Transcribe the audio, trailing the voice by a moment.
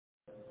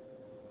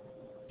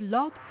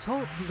Blog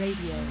Talk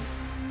Radio.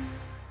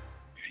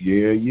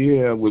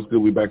 Yeah. What's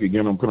good? We back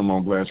again on Put 'em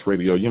on Blast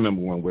Radio, your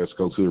number one West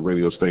Coast Hood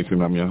radio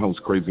station. I'm your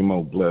host, Crazy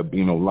Mo Blood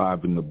Bino,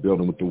 live in the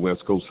building with the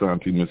West Coast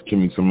Sound Team, Miss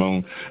Kimmy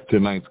Simone.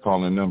 Tonight's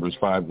calling number is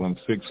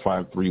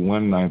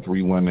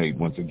 516-531-9318.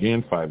 Once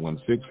again,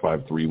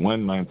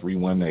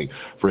 516-531-9318.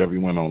 For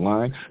everyone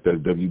online, that's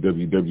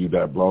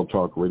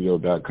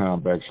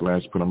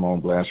www.blogtalkradio.com/Put 'em on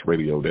Blast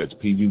Radio. That's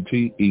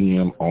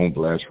PUTEM on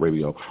Blast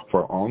Radio.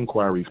 For all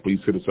inquiries, please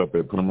hit us up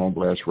at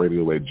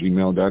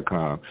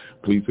putomonblastradio@gmail.com.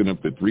 Please send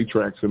up the 3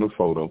 tracks and a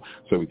photo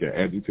so we can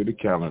add you to the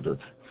calendar.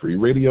 Free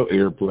radio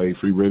airplay,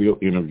 free radio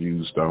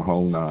interviews, the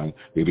whole 9.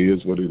 It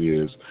is what it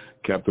is.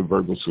 Captain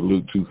Virgo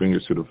salute, 2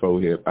 fingers to the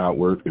forehead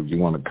outward. If you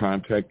want to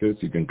contact us,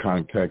 you can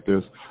contact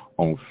us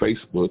on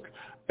Facebook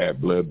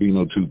at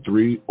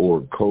BloodBino23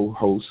 or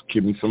co-host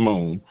Kimmy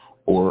Simone,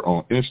 or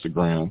on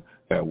Instagram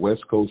at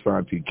West Coast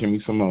Auntie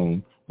Kimmy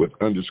Simone with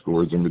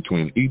underscores in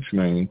between each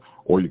name,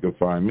 or you can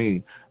find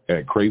me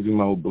at Crazy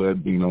Mo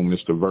Blood Bino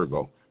Mr.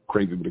 Virgo.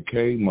 Crazy with a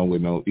K, Mo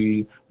with no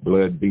E,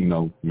 Blood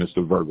Bino,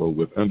 Mr. Virgo,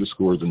 with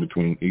underscores in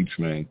between each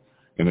name.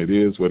 And it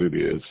is what it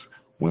is.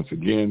 Once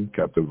again,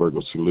 Captain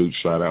Virgo salute.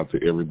 Shout out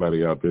to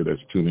everybody out there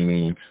that's tuning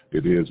in.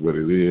 It is what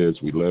it is.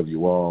 We love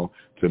you all.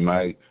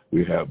 Tonight,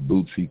 we have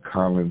Bootsy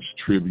Collins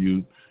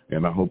tribute,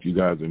 and I hope you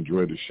guys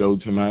enjoy the show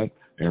tonight.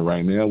 And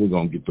right now, we're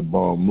going to get the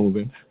ball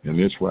moving. And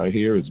this right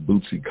here is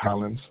Bootsy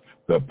Collins,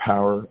 The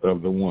Power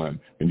of the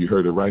One. And you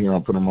heard it right here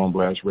on Put 'em on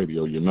Blast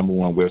Radio, your number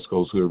one West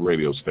Coast Hood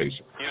radio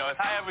station. You know, it's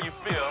however you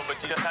feel,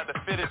 but you just have to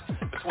fit it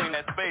between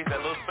that space, that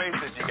little space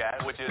that you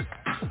got, which is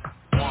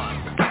 1.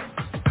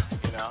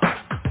 You know?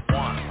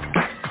 1. You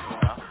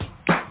know?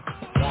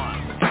 1.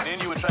 And then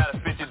you would try to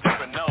fit your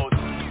different notes,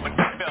 but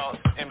you felt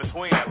in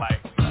between it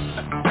like,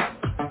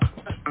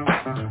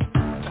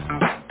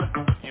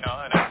 you know,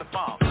 and that's the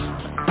funk.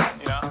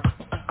 You know?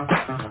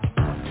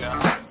 You know?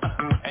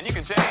 And you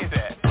can change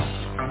that.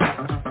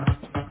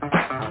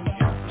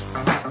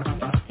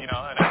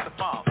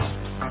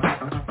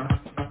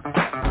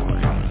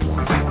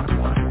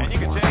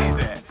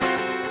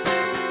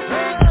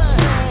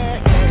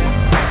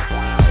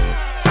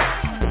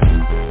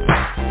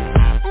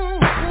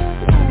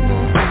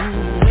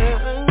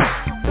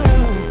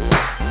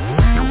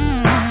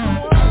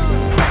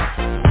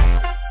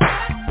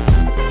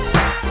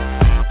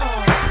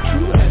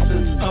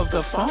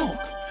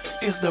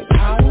 Is the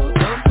power of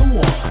the one. The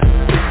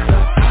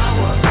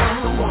power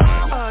of the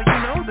one. You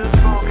know this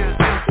song has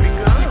just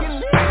begun. You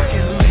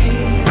can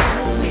lean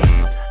on me.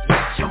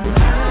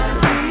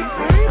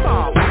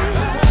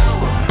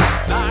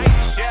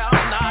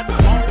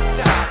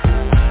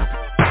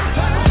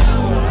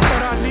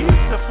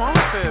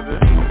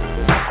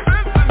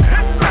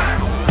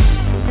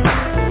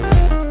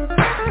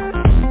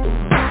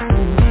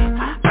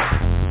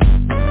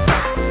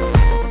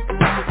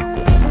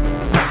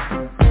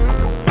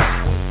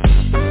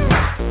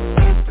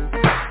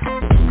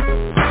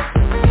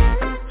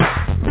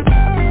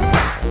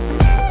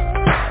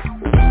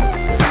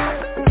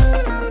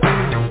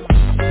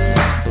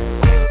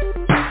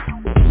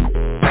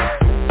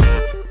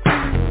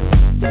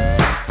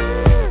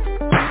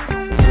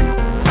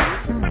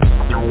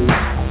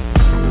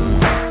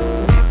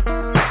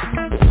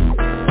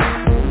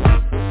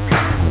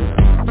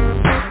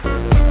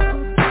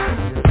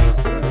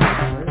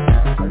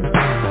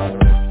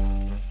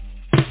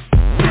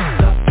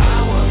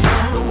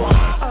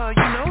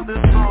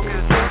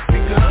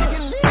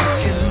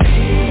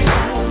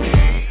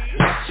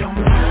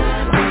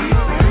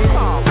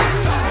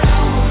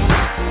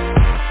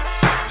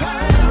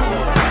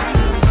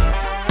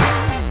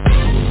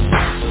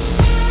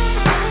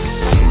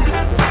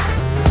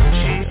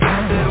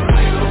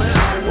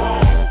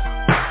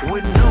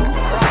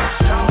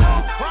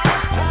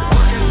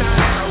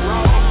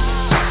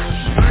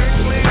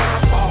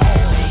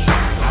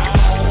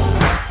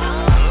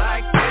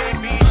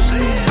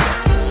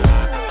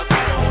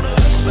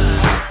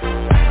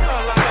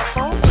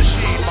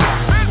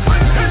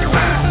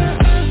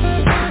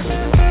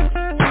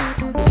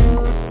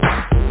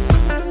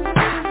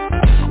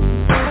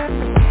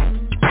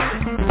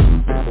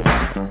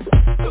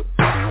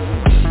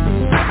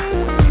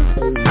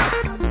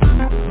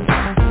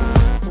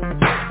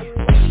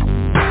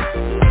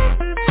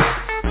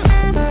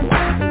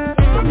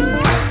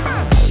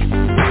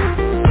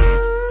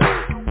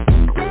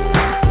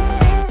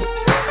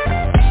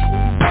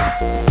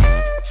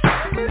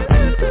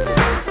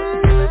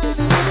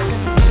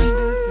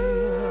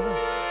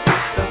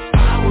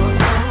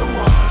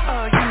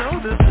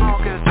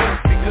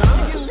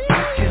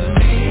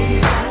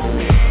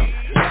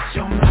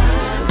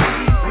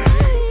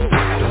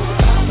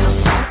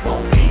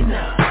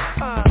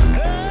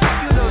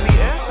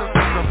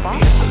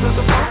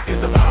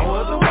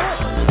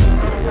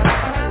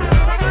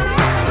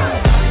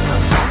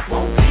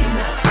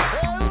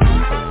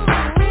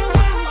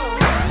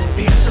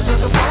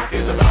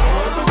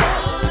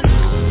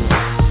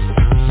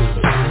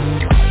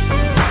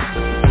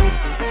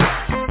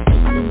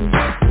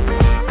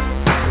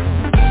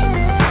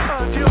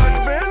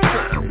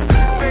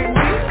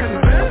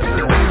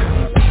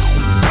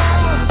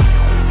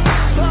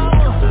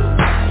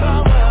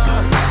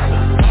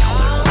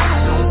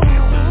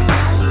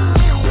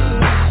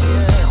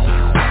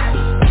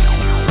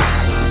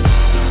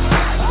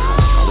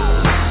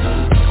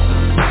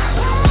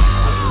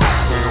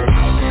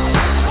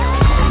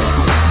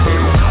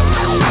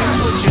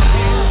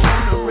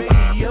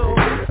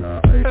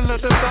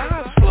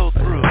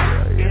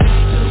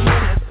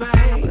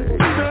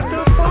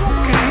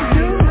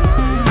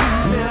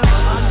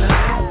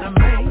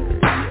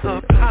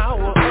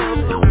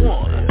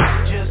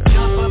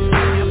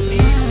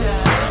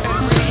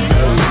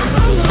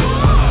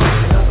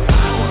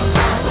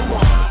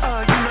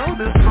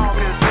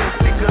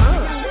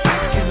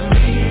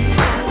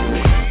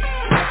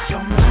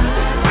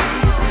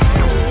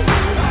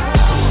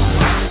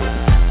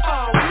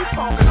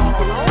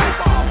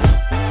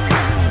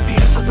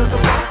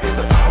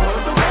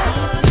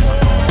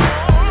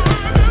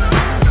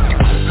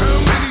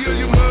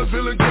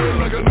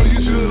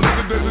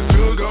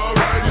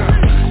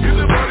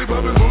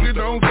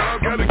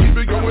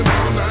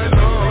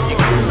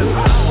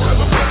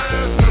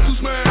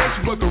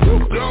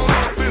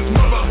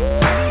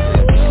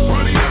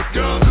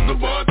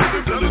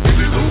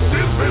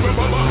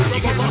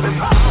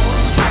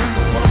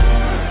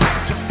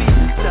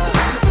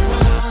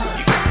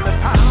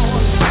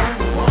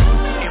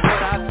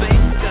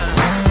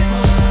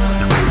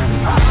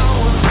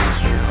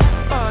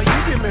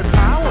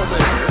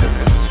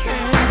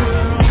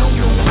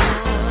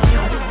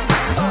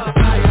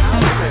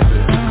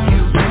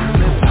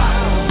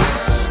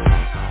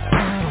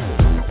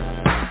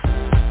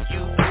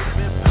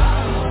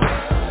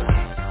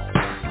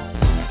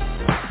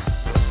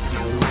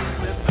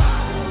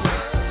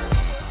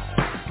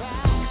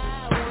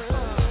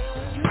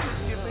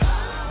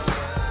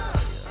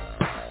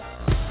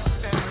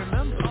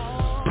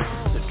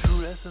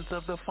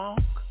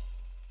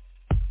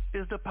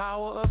 is the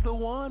power of the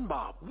one,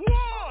 Bob. One!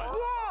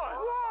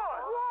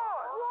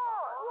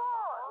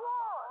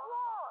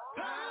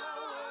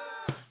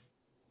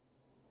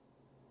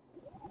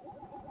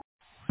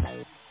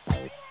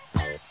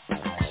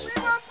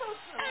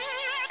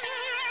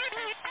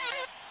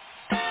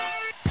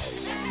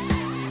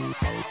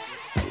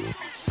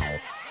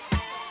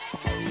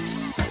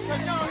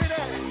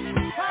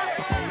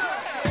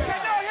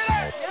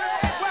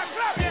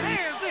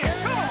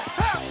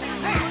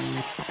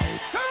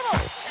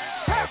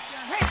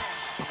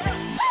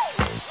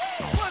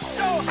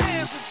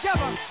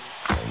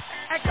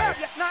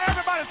 Now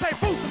everybody say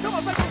Bootsy. Come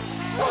on, say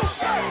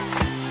Bootsy.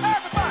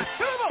 Everybody,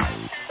 come on.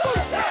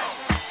 Bootsy.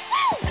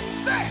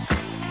 Say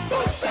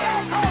Bootsy.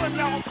 Call him,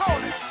 y'all. Call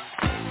him.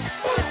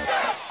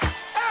 Bootsy.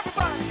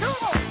 Everybody,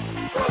 come on.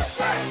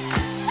 Bootsy.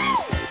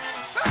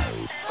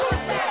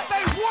 Bootsy.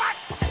 Say what?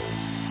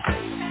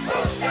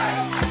 Bootsy.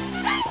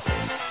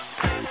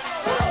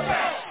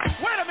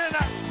 Wait a minute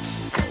now.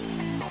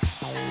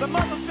 The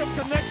Mothership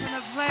Connection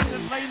has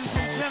landed, ladies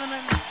and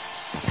gentlemen.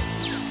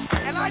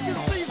 And I can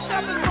see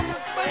stepping from the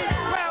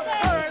spacecraft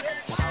bird,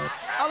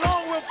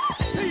 along with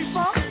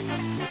P-Funk,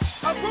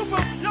 a group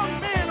of young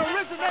men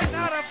originating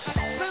out of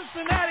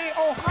Cincinnati,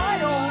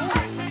 Ohio.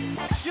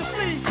 You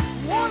see,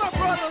 Warner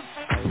Brothers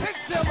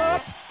picked them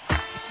up,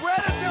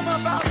 spreaded them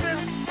about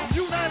this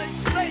United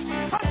States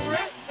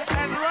country,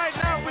 and right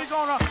now we're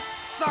gonna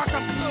knock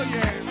them to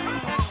you.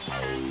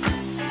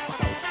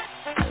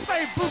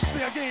 Say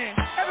Bootsy again.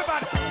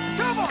 Everybody,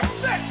 come on,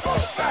 say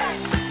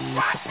Bootsy.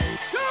 What?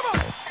 Come on.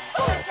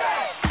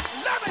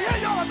 Let me hear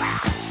y'all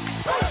about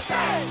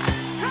Bootsy!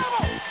 Come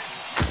on!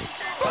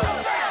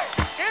 Bootsy!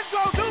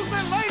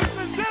 Introducing, ladies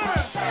and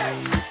gentlemen,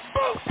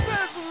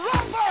 Bootsy's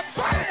Rubber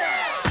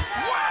Band!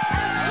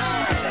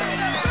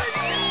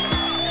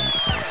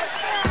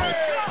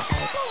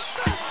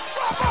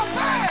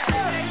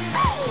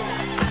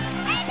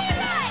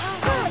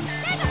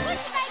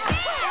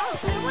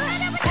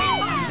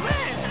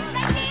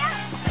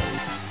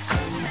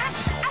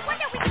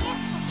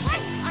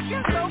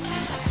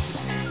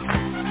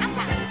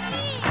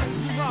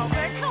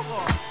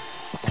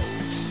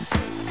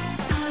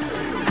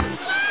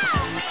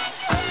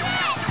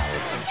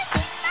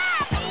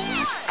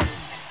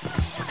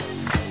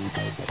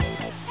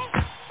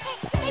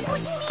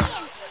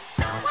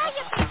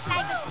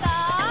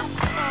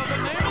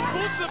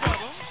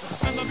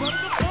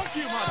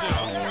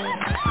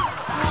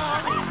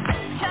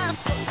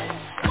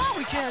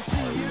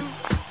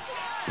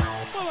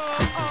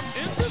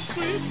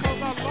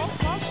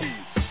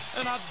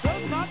 And I do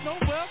not know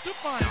where to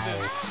find it.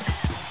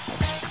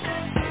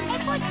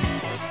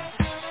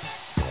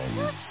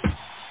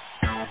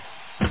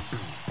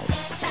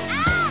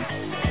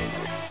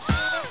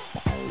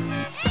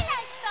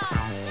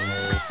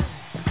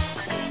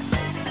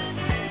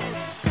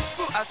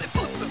 I said,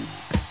 Bootsy,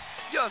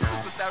 you're a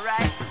superstar,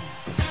 right?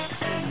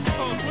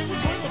 Oh, twinkle,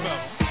 twinkle, Bell.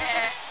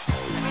 Yeah,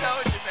 I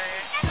told you, man.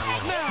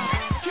 Now,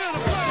 can I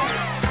play?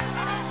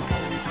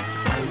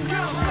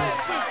 Can I play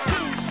this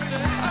tune?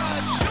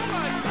 You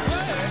like to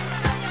play.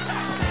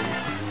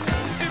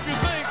 If you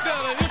think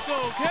that it's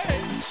okay.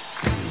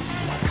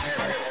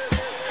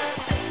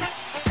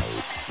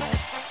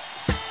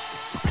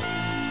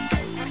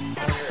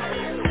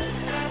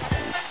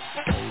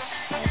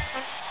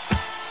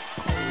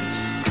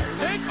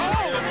 Take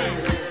all of it.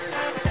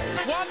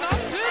 Why not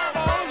take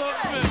all of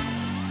it?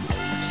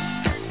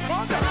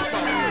 Why not?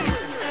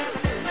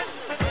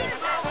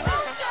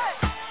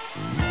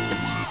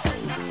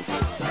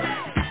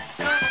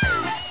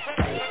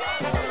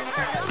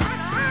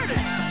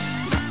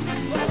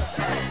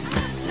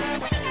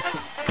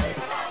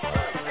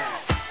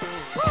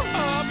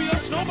 I'll be a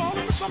snowball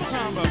in the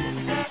summertime, brother.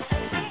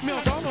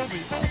 Milk all over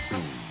you.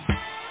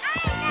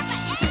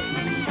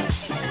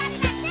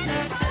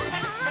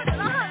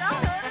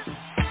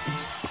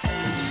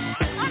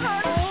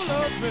 All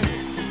of it.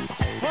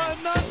 Why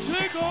not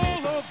take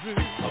all of it? I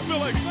feel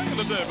like singing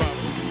today,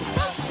 brother.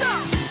 Watch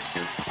out.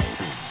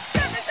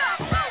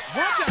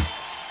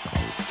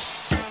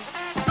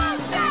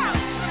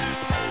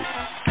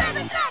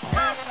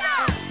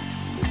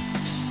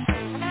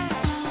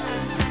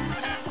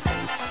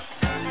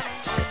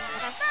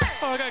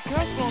 Oh, I got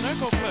Casper on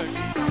Echoplex.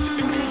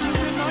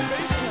 In my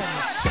basement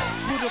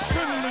with a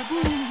friendly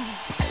boo.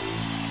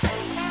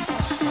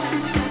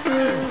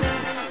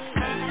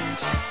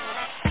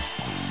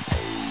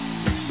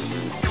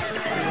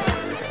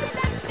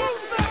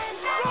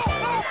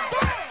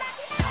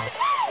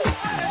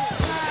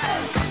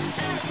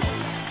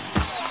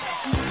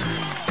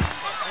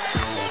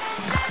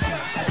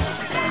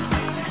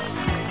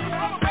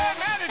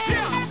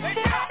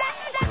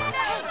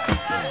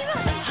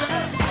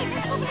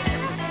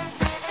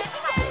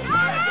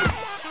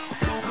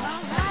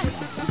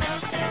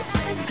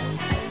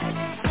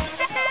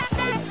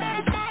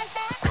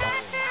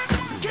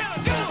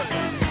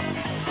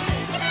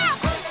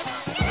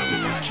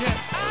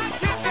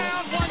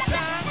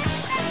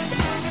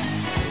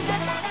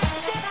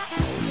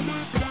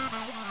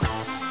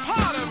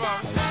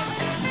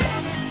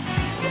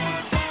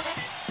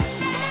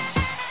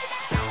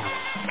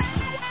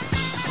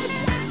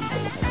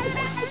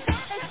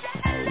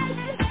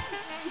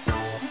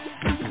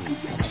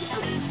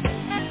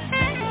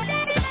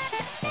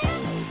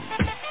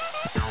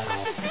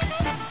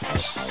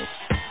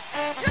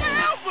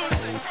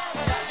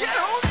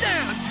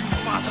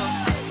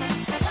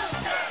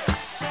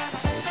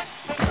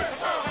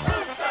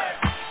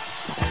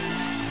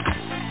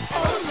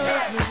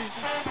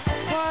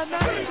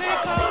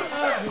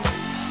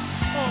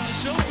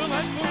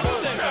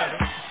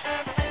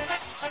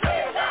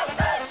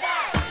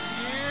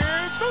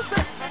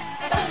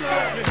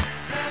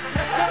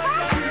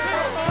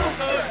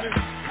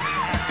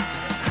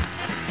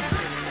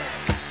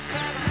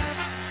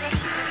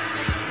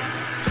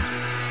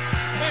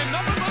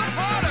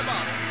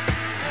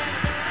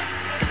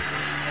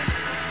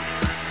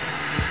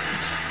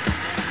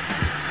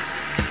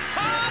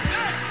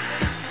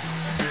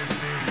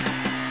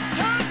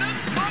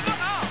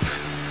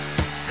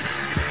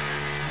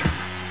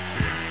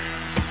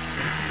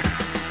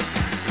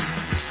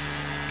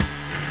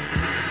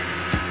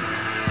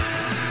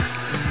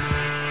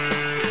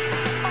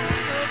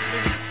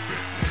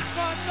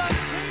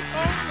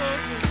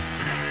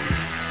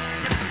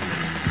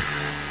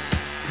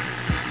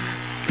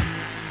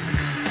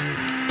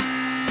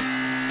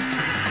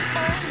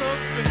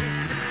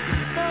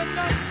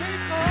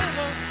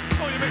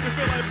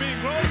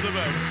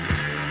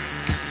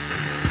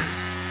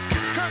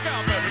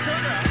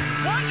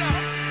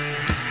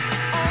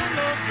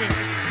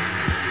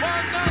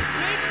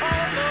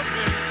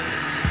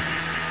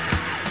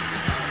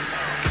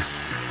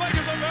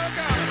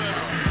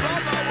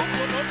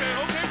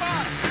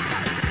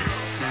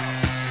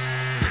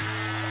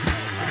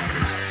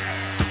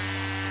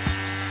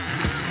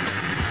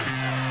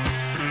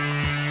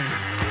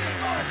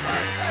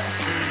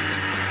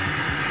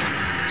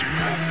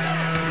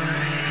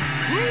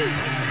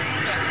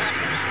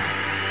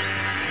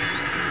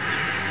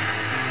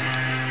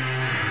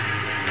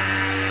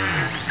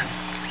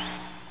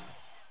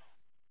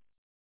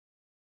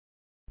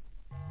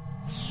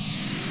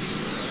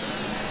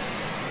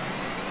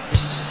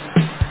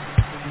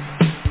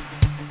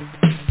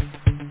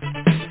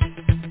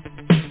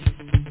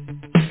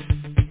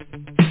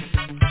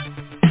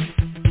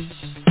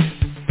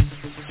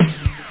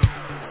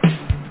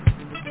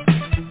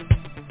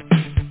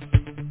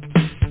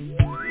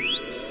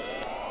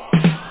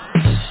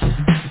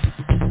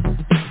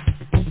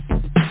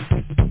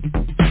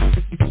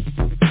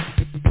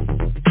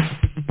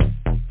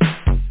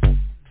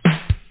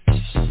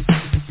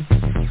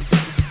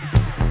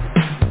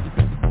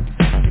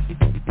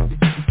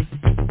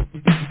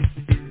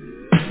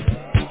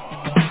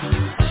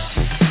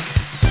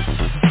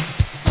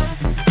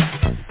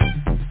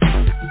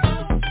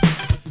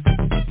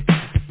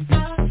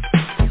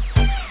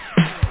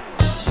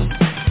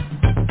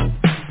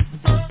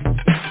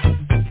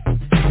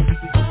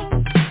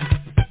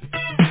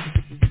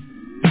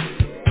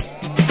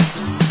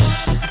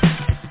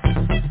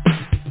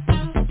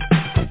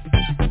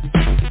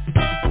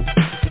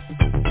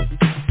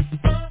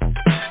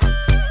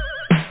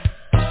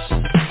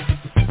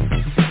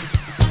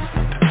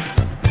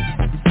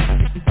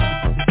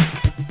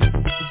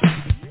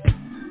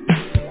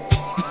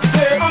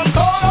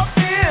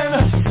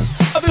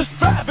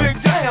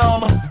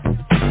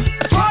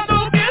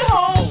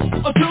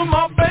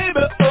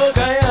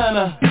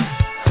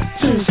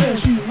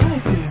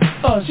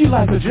 she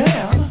like a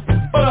jam,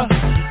 but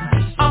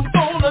I'm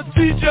gonna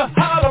teach you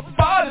how to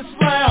body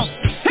slam.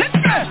 Hit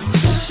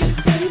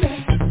me!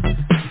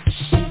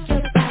 Shake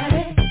your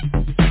body,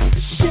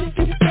 shake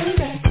it,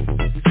 baby,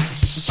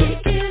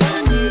 shake it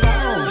on me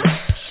down.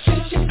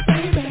 Shake it,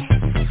 baby,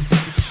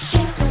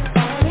 shake your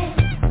body.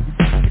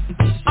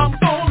 I'm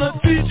gonna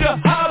teach you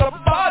how to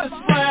body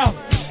slam.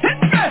 Hit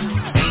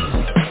me!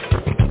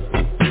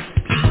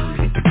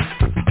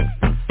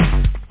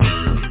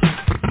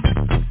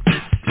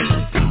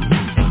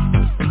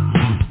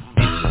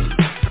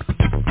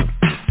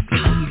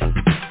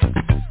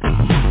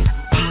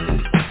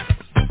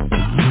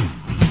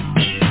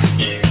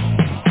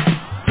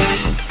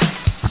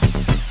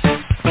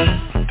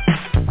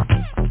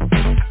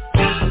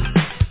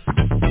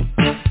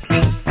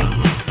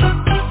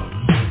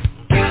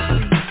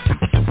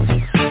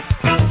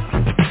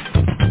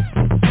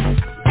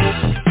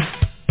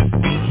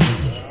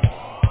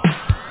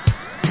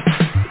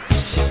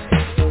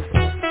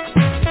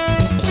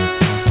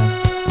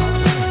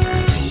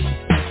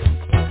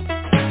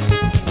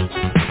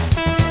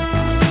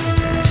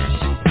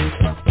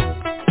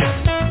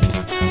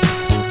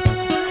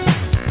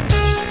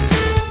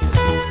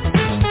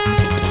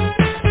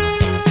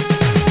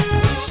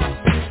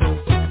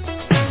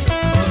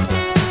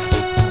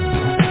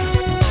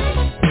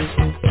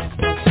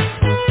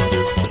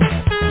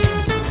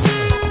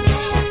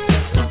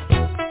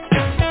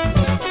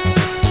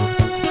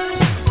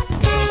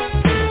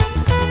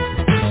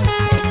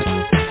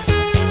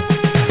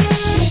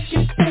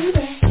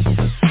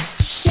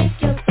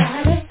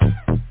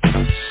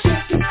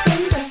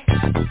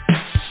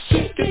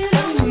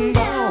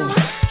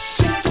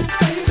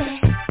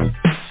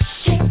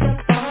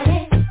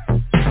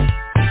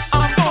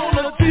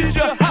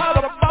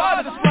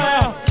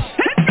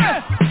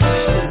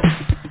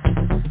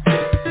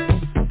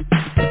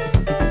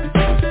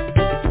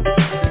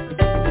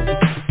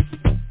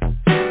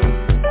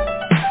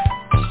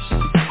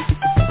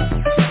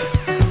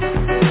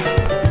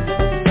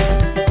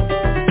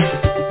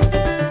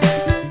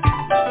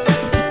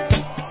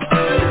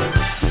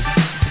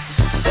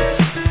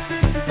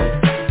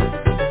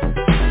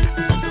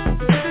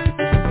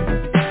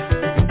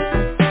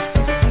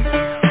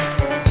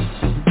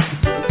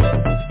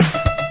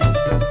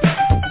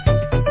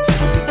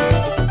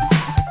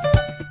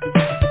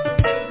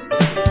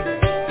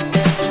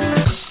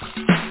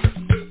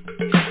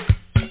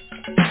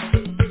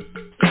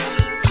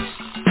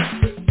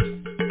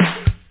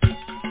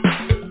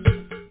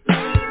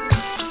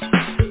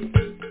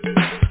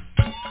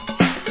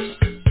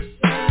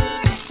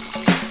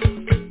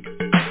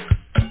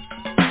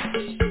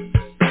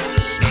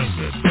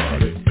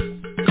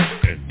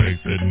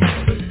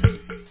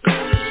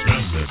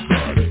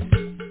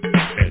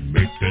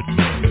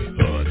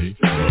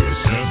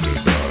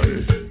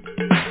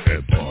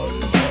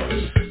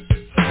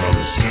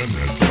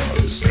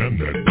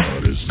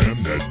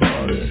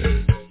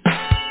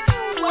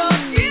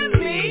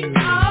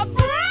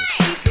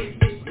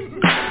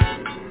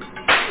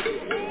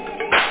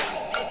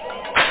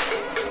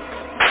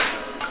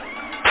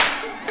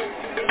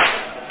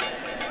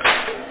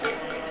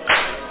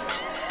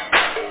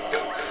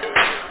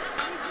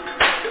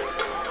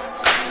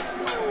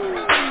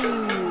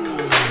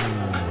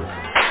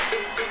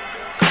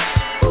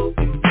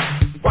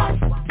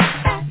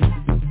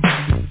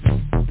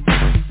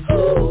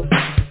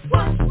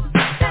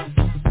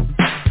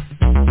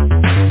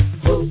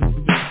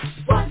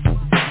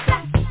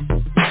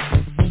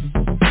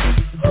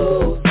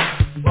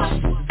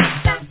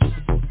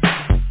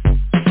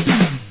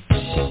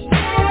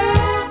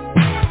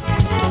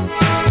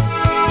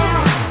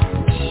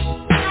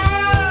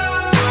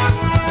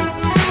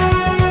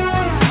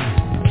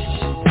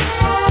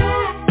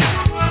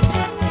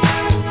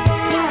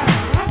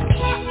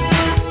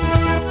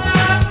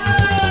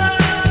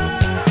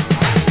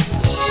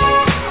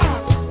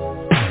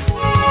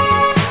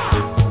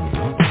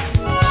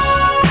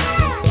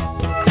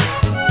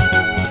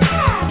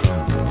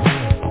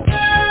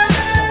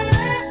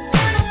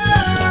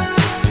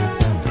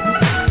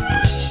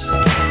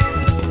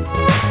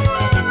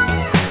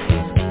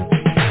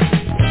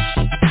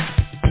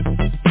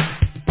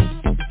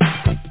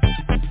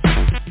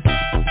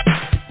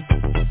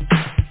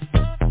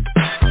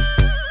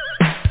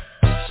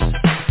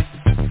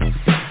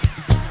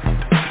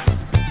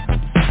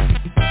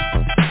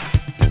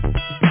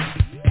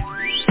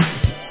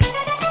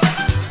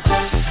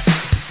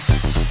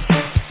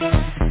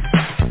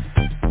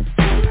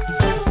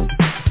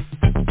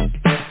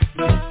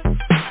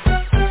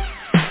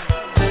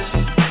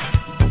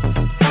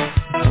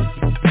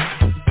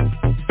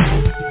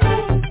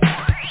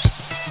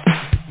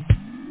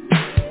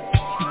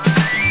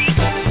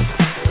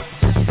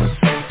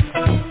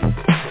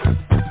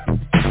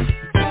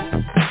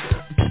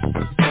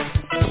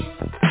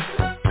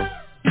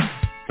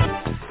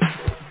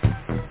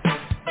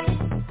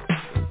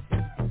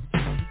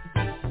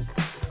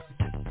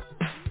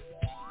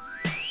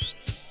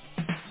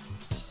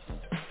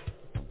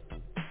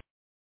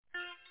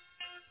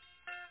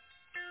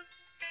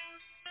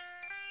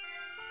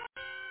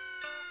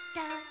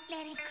 Don't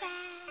let it cry.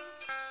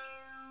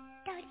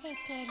 Don't let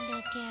that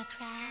little girl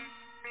cry.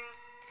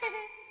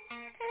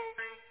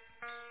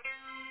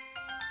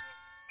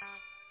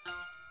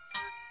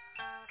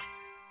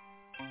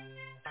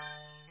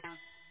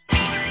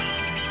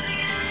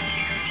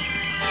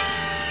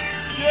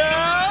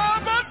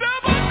 Yeah, my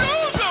devil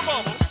knows the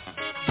mama.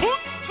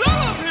 Bootsy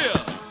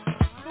here.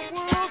 The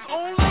world's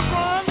only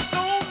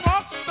rhinestone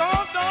rock star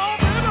down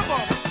baby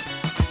mama.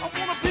 I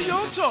wanna be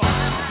your toy.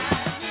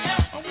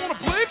 I wanna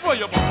play for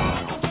you, mama.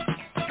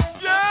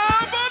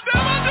 Yeah, my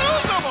devil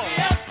knows the mama.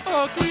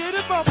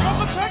 Created by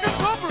Papa Tag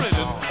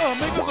Incorporated.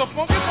 Make us a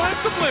funky place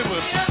to play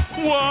with.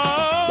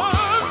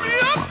 Wind me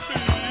up,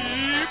 baby.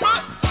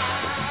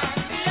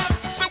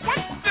 Say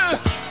what the?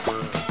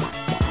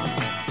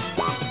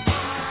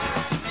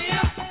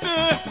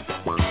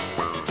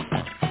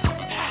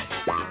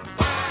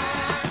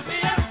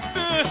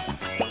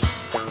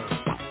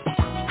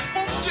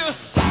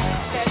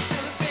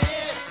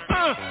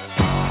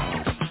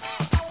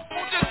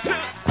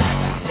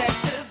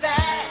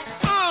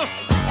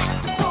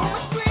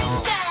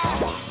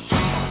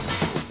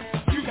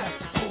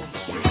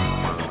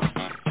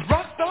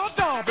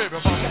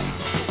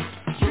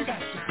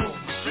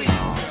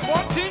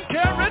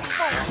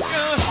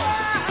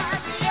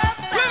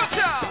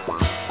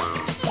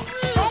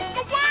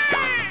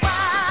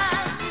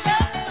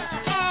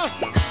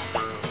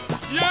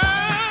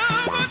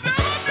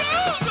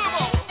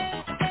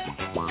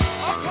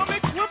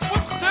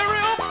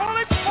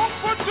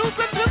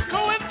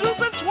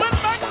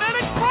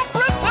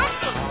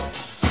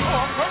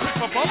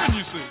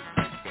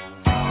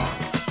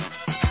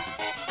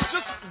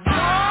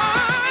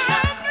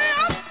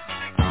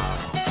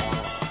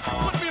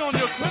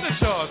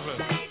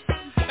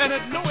 And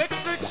at no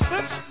extra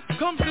expense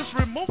comes this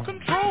remote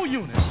control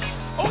unit.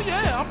 Oh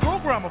yeah, I'm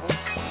programmable.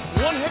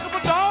 One heck of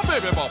a doll,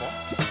 baby mama.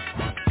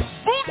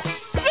 Bootsy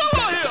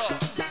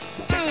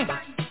here.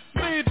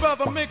 Made by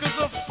the makers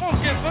of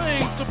funky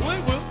things to play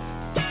with.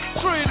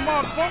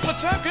 Trademark Funk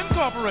Attack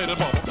Incorporated,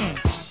 mama.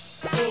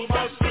 Pull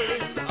my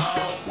string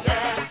out,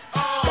 yeah,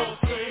 I'll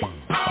sing,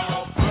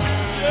 I'll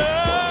play.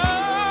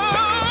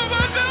 Yeah,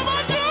 my devil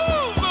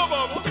knows the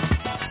mama.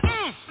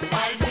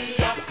 Wind me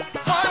up.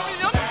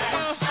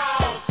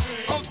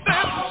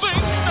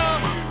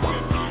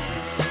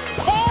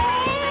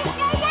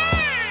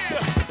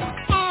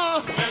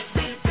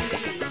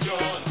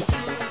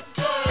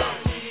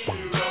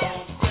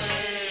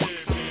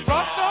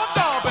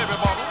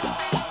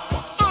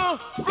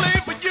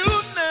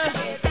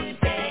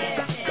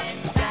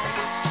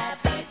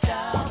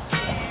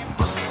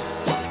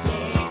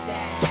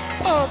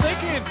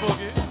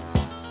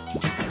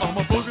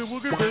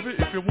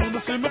 If you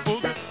wanna see my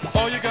boogie,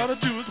 all you gotta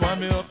do is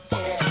wind me up.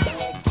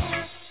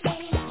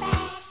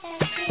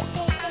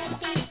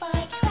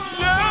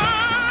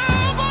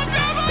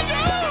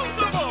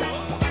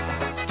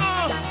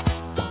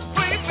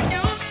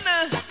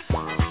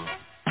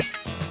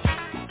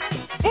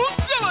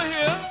 Bootsy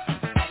here.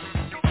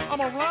 I'm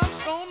a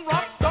rhinestone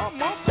rock star,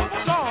 monster of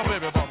a doll,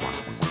 baby baba.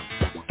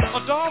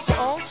 A doll for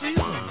all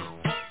seasons.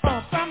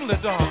 A family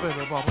doll,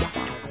 baby baba.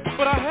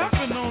 But I have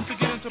been known to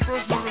get into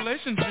personal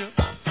relationships.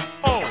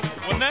 Oh,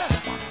 when that?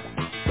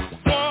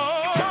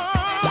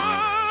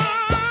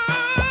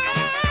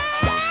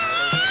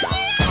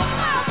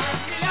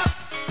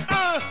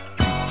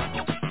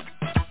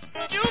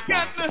 You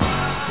got to.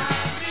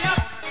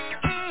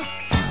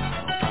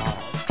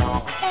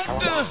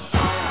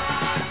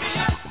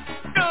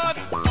 God.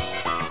 You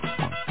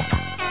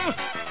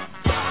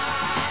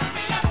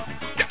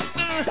got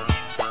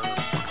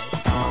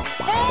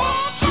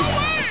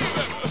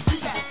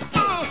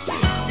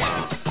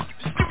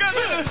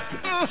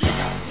to.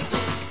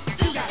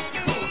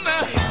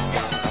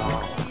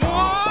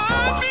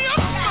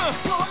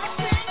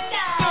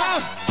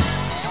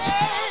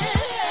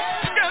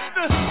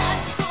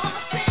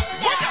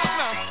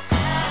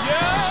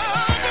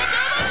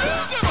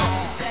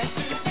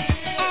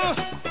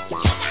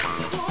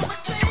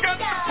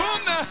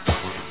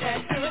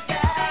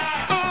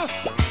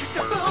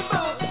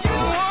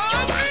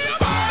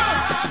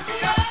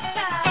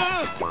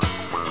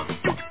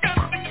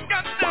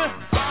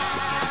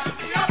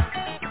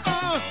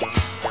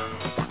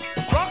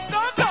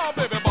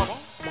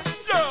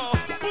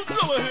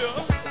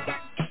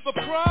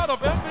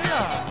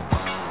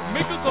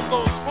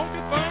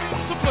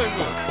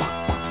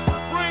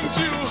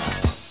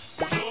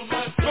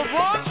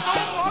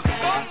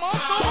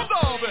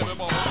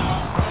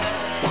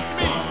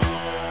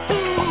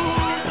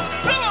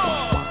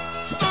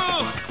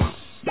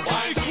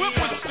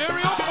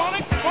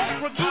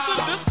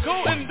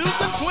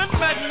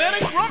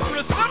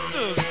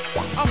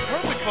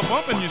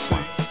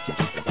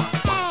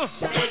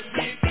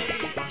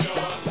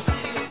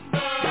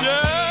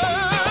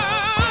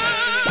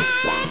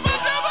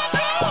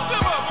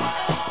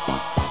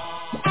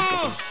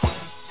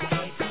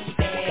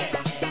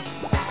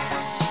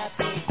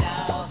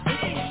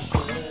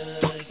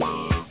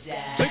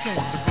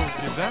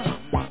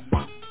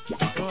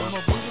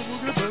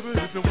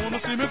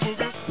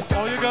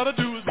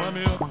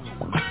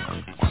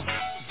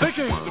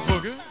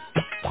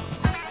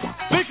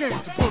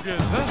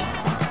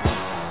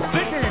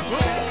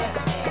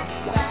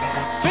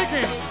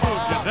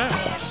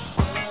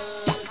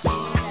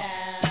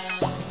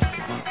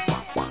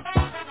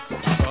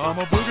 I'm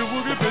a boogie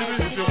woogie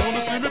baby. If you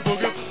wanna see me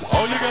boogie,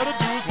 all you gotta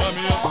do is wind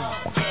me up.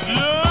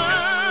 Yeah.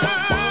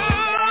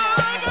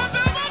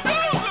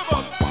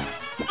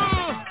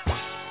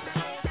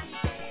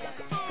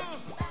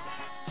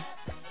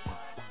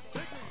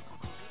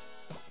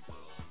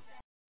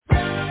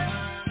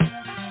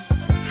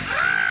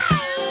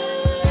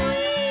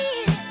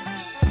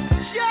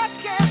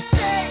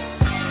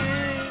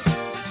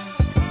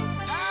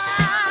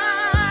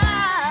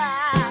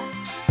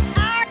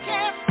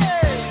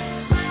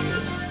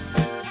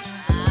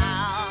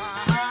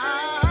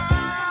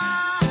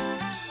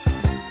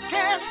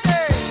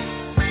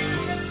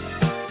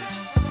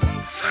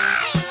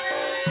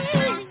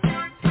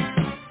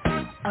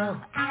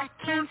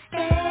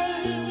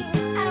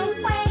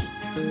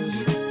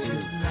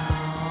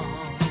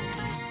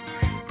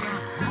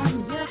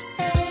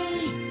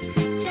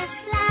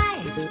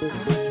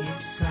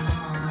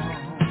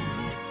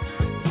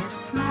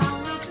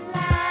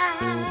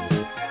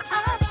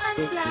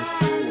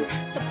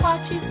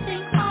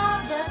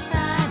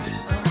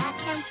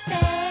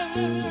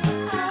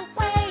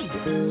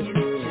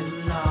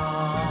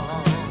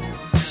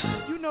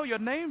 Your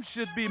name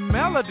should be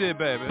Melody,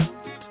 baby,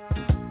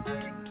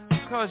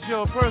 because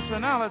your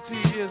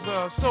personality is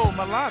so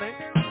melodic.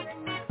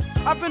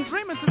 I've been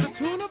dreaming to the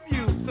tune of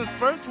you since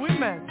first we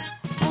met.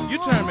 You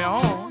turned me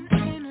on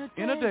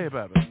in a day,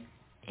 baby.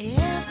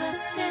 Ever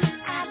since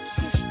I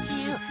kissed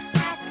you,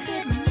 I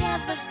could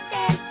never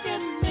stand to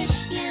miss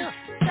you.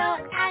 So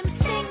I'm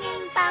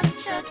singing about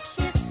your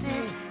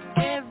kisses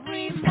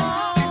every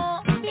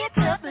moment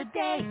of the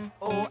day.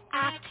 Oh,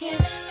 I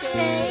can't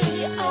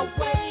stay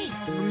away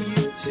from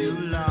you too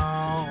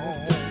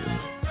long.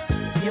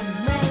 Your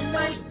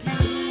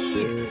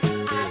melody,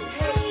 I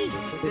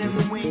taste them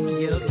when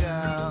you're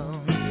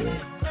gone.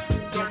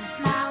 Your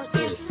smile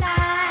is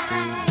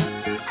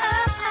like a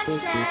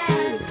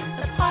punchline,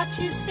 the part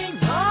you sing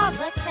all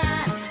the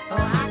time. Oh,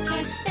 I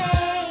can't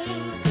stay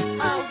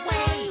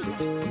away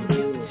from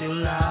you too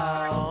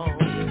long.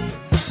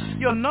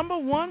 You're number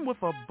one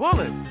with a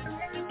bullet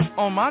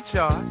on my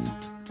chart.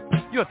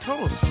 You're a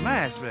total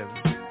smash, baby.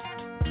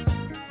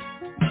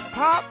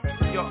 Pop,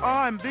 your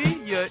R&B,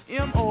 your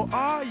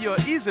M.O.R., your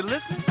easy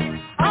listen. You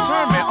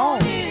turn me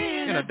on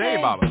in a day,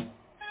 Baba.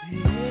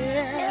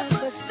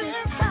 Ever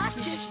since I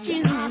kissed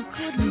you, I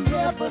could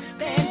never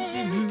stand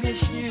to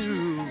miss you.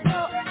 So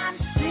I'm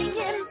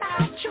singing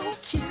about your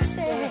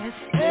kisses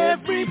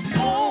every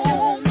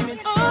moment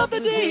of the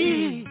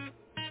day.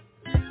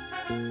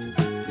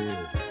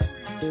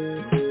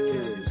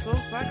 You're so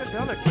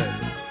psychedelic, baby.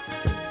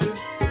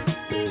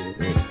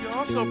 You're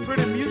also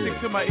pretty music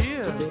to my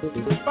ears.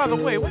 By the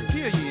way, what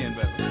key are you in,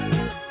 baby?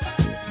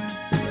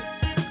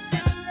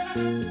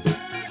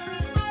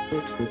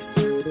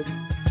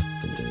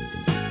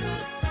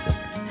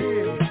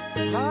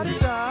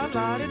 La-di-da,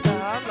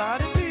 la-di-da,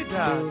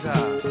 la-di-dee-da-da,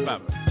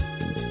 baby.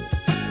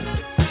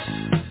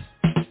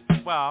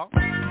 Well, I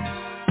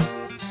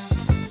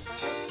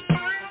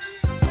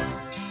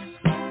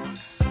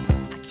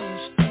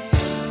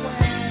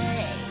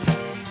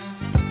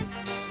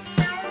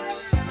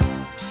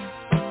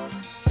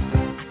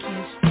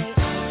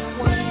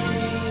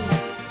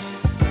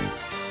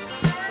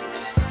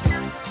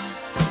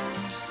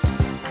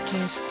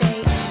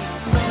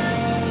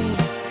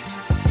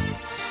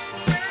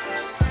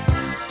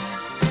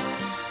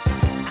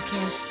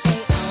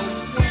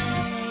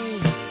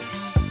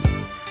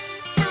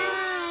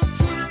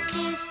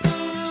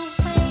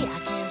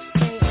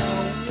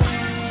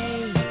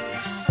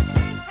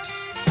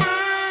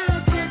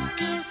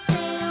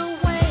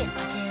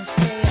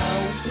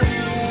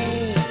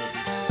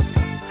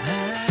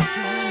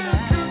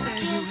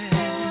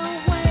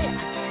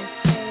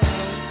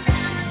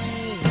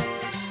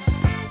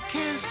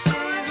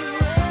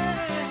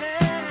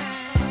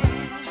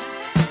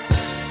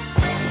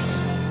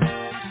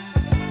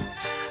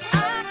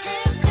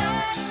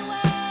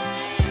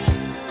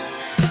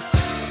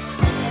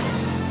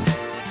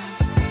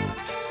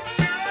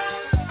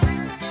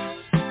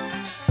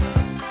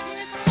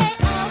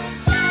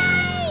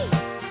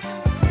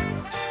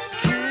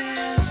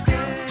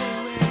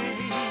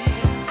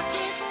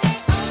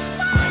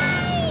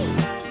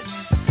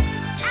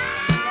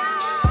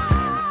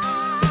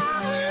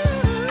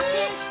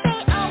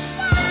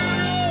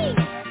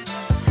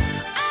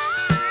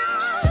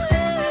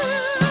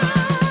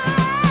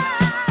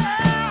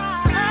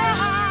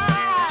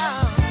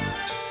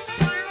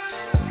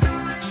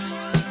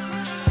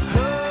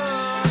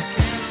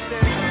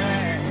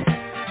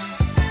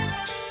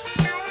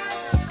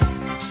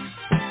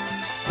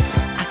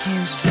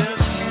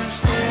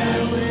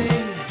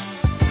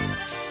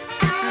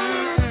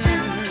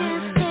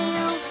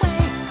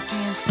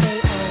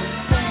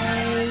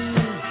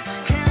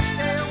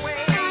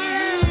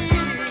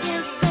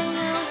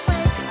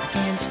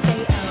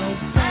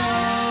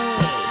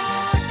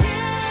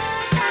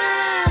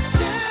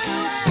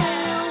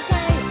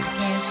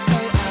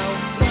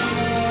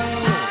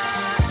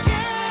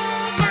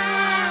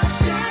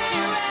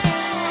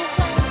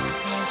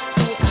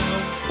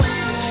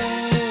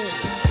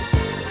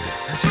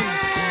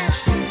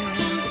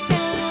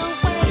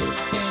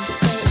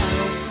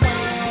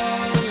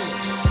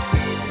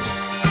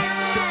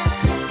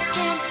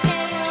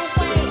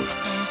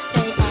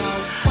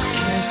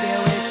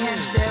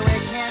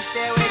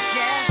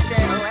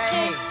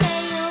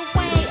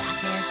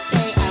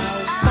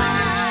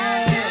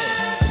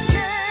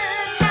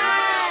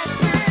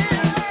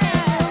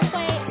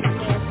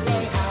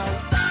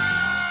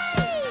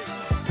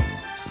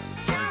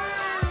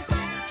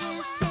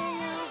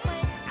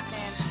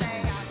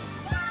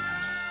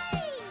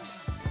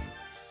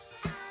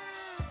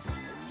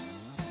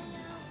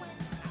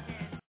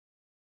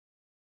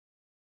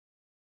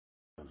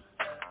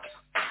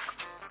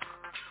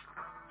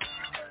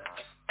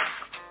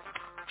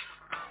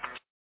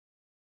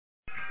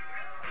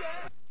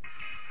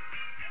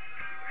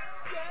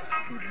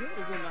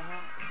is in the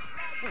house.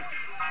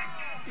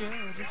 Yeah,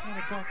 I just want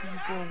to talk to you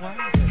for a while.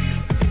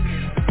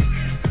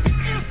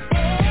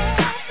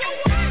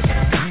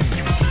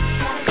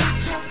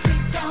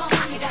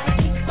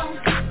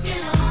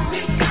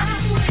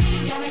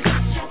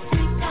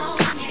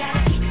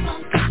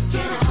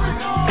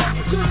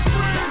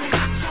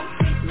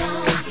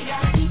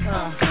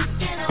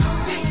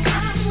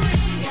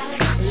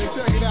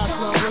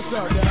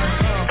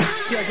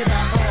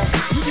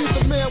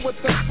 With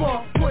the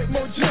funk, put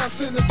more jumps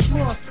in the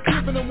trunk,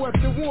 giving them what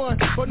they want,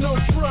 but no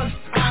front.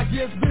 I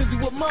get busy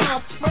with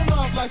mom, my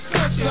mom's like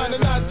sunshine,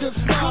 and I just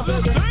smile.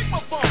 So just take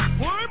my phone,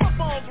 play my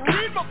phone,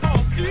 read my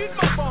phone, eat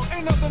my phone,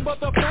 ain't nothing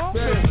but the phone,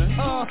 baby.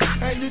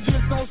 And you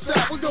just don't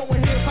stop, we're going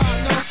hip-hop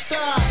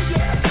non-stop.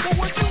 Yeah, but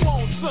what you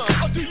want, son?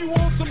 Or do you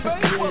want some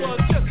bass? Well,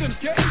 just in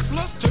case,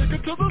 let's take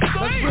it to the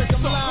stage. Let's break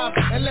them live,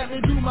 and let me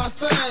do my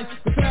thing.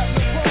 The patent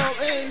the ball,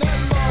 ain't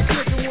nothing but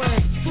chicken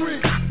wing. Freak.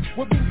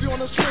 With Bootsy on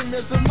the string,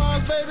 there's some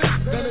minds, baby.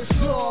 Then it's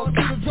yours.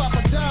 You can drop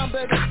a dime,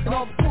 baby. And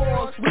of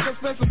course, we can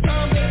spend some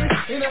time, baby,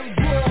 in them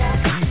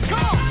drawers. Come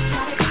on!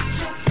 Gotta get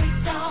your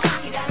freak on.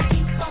 You gotta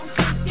keep on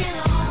freaking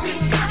on.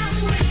 Freak on.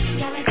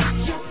 Gotta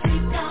get your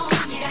freak on.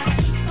 You gotta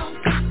keep on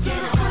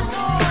freaking on.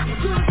 Gotta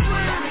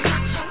get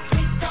your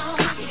freak on.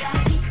 You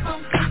gotta keep on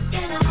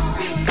freaking on.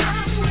 Freak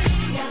on.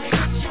 Gotta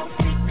get your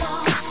freak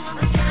on.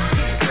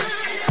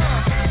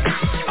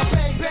 I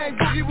bang, bang,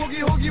 boogie,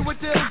 woogie, hoogie with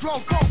the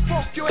drum.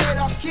 Funk your head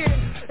up, kid.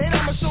 And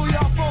I'ma show you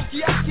how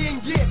funky I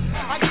can get.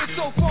 I get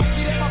so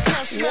funky that my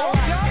pants smell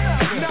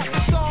like. Not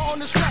the star on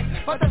the track,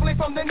 but definitely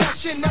from the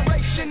nation.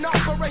 Narration,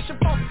 operation,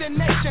 funk the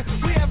nation.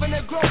 We having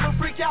a global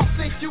freak out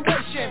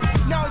situation.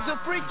 Now is it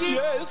freaky?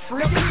 Yeah, it's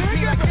freaky. Now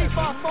freaky like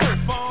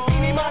 854.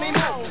 Eeny, miny,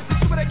 mo. The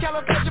super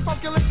calibration,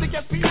 funkilistic,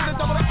 SPE, the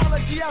double the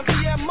allergy,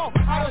 LGMO.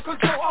 Out of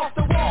control, off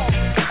the wall.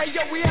 Hey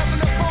yo, we having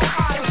a ball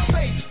out of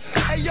space.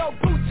 Hey yo,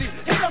 Bootsy,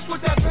 hit us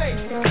with that bass.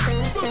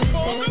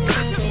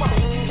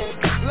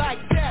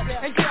 Like that,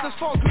 and get this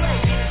funk late.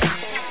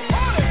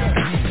 Gotta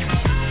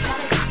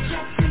get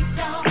your freak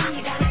on,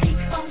 you gotta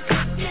keep on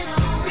freaking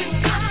on.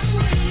 Freak on,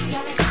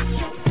 gotta get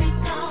your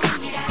freak on,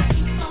 you gotta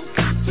keep on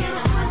freaking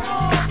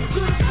on.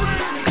 Good freak.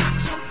 Gotta get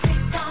your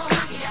freak on,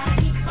 you gotta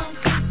keep on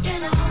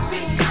freaking on.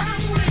 Freak on,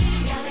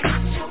 gotta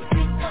get your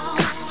freak on.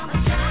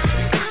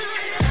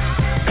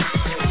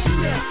 Do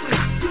that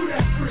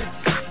freak,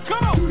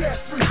 come on. Do that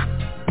freak.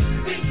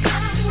 Freak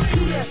on,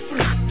 do that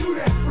freak, do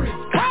that freak.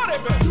 Party,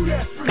 baby. Do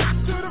that freak.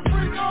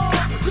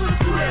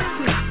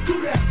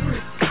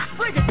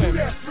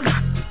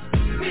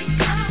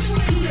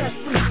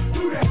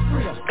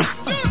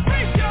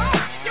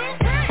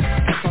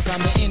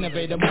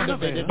 Innovator,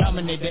 motivator,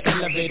 dominator,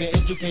 elevator,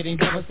 educating,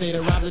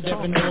 devastator, rhymes are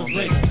definitely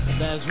great.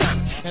 That's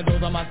right, and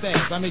those are my things.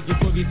 I make you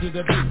boogie to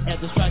the beat at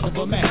the strike of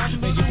a match.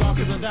 Make you drop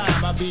to the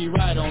dime, I be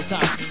right on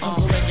time.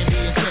 I'm correct and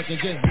being checked and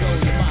just blow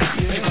your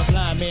mind. Make a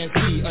blind man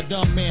see, a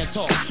dumb man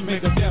talk.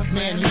 Make a deaf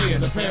man hear,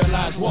 the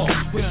paralyzed walk.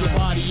 Put your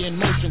body in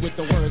motion with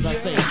the words I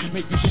say.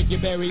 Make you shake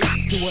your berry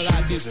to what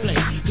I display.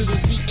 To the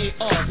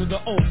C-A-R, to the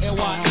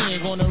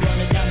O-L-Y-N. Gonna run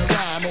it down the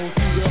rhyme, old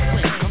to your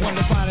friend. One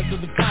the finest to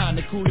the fine,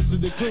 the coolest to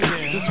the cool.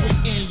 The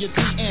swing in your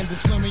T and the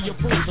swim in your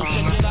pool. So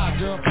check it out,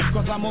 girl,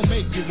 cause I'm gonna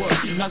make you work.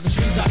 Knock the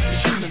strings out your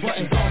shoes and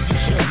buttons off your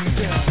shirt.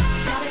 Yeah.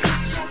 Gotta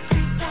get your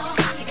freak on,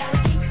 you gotta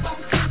keep on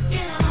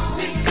freaking on.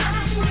 Freak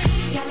on,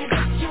 gotta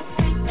get your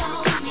freak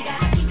on, you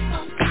gotta keep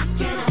on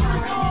freaking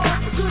on.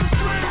 Good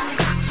freak.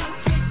 Gotta get your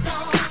freak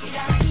on, you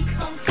gotta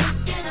keep on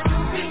freaking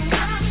on. Freak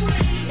on,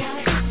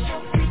 gotta get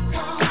your freak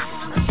on.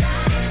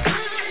 Gotta get your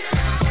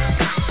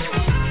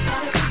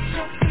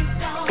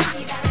freak on,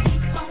 you gotta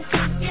keep on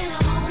freaking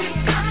on.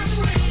 Freak on,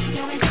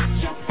 gotta get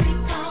your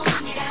freak on,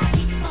 you gotta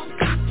keep on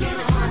freaking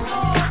on.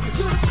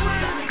 Good freak.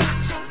 Gotta get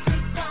your freak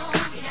on,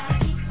 you gotta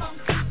keep on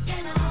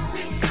freaking on.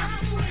 Freak on,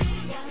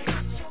 gotta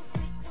get your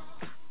freak on.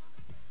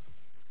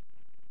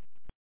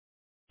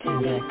 In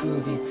that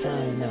groovy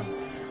time now,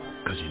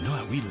 Cause you know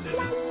how we live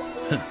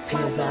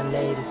here's our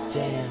latest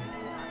jam.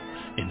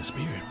 in the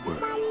spirit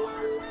world.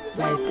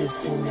 Write this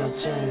in your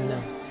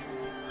journal.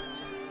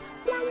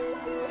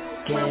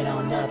 Get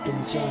on up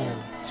and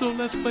jam. So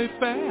let's play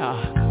fair,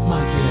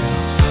 my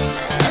girl.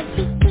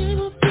 Every day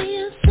will be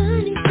a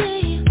sunny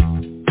day.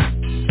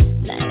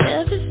 Not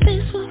every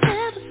face will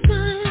have a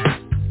smile.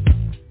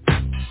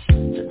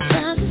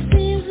 Sometimes it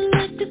seems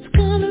like it's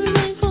gonna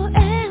rain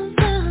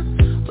forever.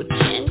 What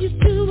can you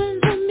do in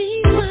the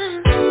meanwhile?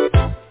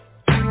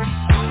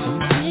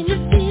 When you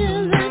feel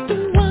like the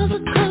walls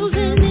are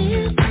closing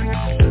in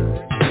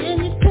and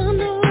you don't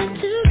know what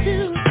to do,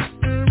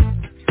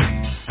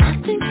 I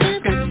think that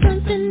there's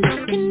something that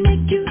can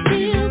make you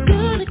feel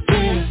good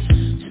again.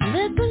 Just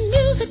let the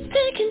music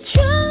take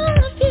control.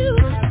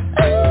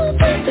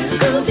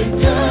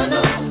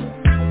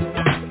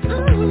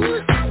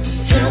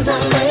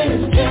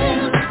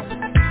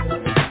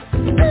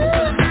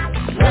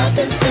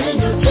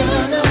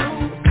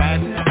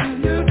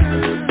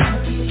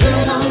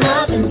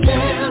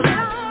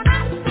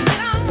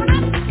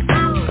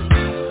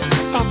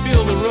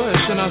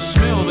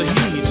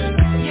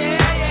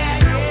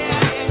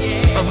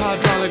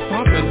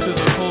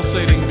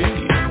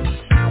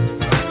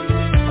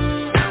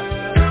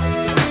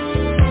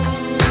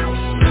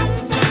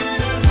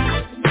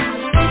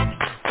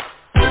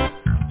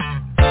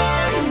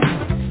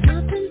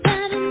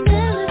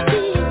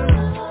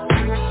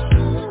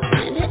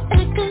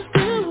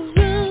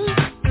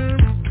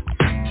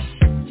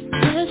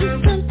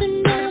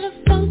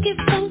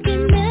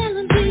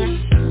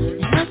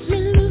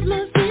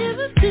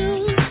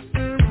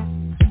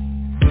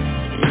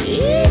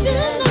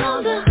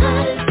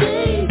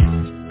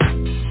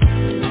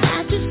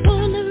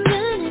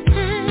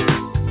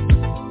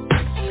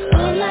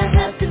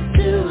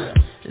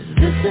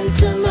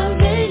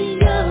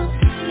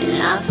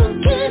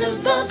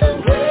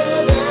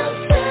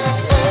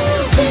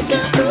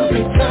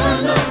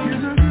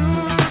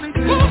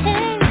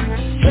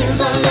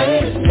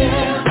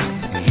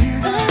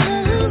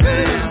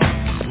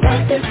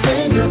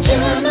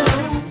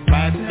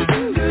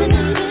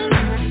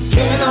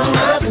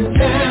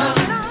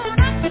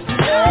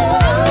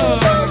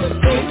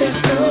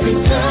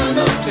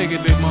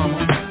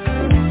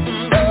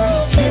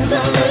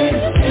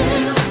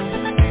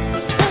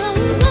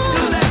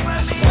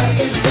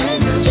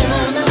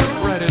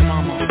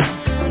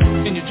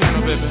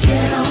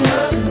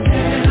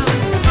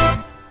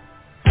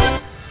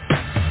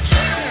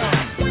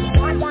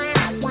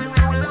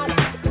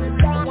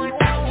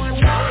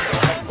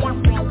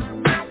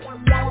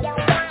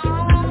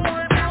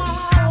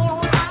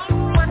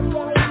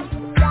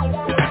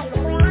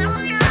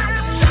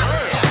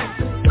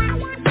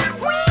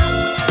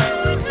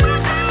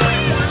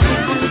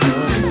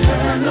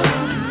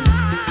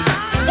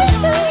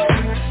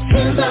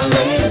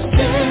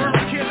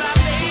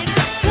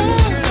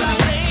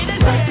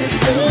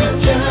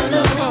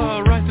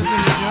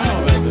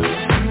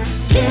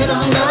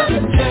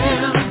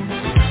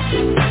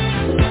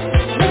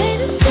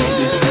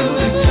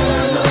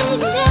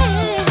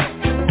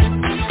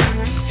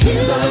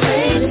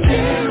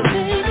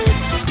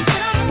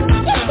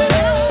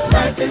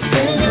 It's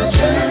in your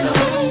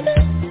journal.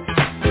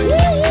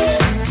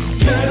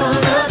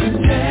 Journal up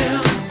and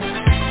down.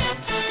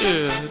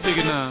 Yeah, dig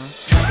it now.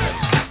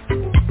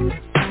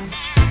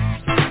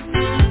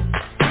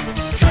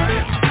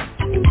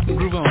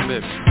 Groove on,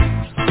 baby.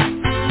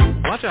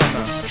 Watch out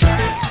now.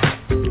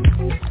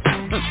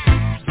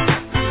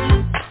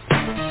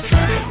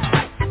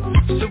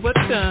 So what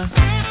the?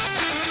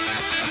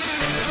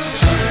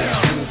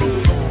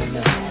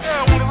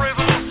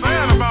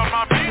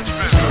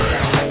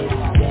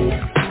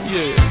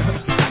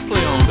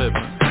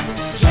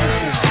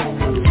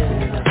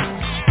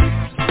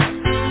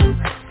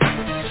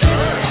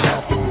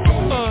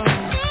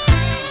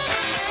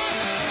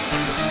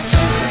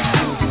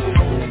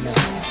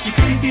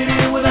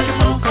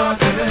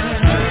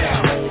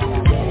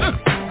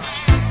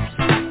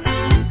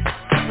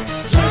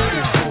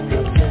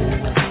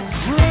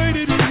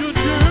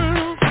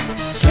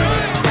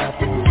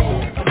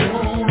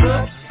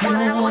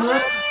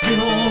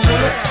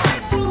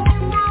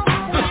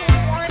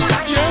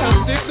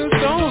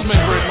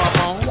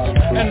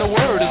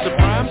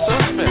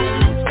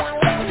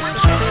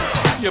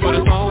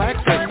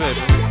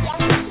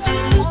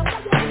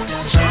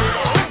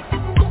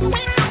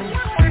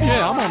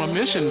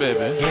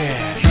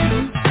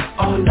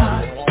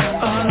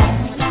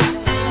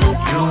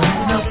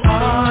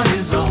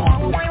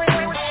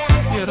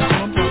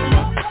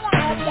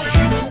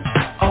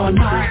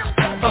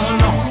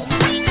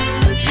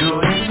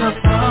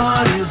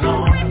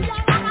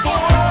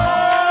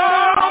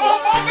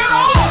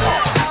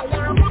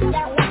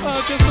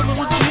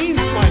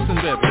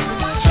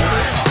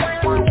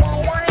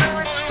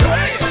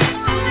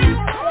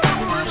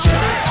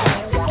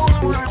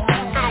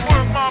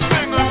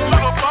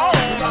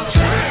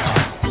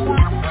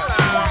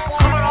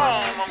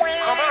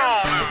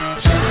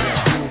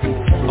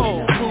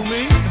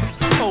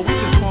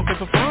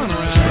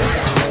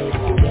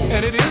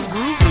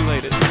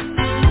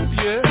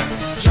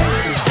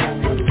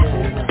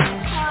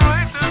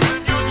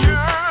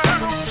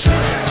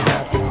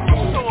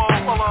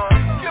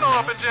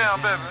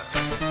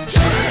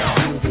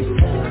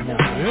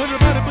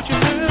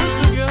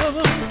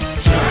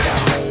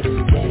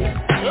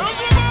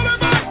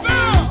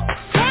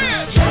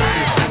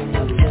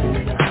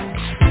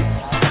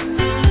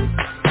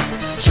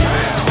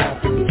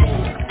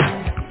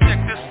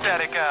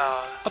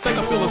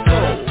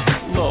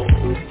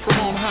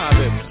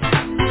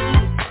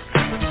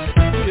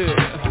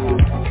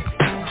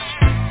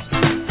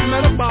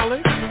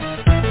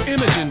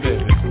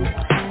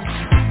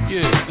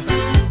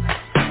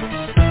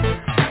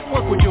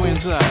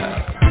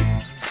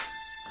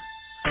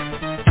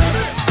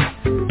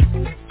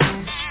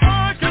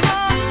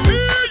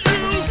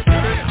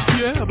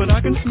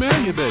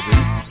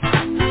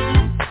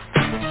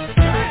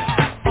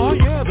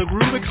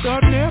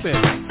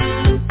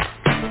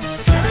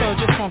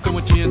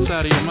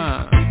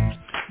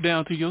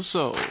 To your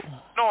soul.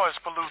 Noise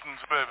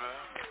pollutants, baby.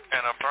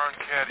 And a burnt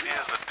cat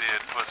is a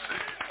dead pussy.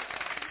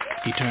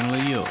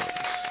 Eternally yours.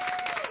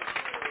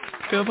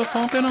 Silver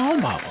Funk and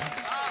Home Baba.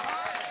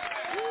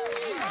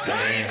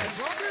 Damn.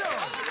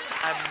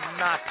 I'm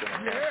not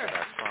gonna dance to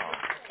that song.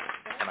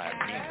 And I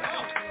mean that.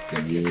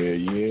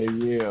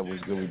 Yeah.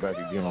 What's good? We back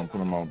again on Put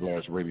 'em on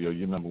Blast Radio,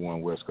 your number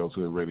one West Coast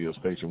Hood radio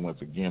station.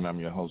 Once again, I'm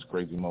your host,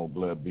 Crazy Mo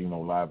Blood, being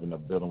on live in the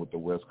building with the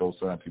West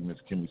Coast auntie, Miss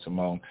Kimmy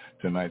Simone.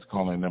 Tonight's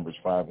calling numbers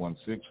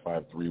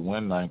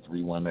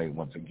 516-531-9318.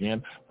 Once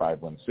again,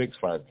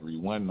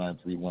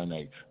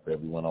 516-531-9318. For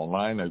everyone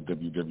online at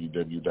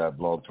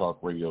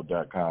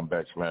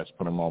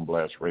www.blogtalkradio.com/Put 'em on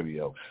Blast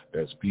Radio.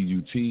 That's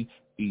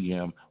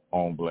PUTEM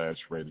on Blast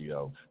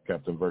Radio.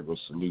 Captain Virgo,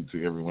 salute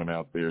to everyone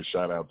out there.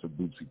 Shout out to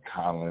Bootsy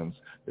Collins.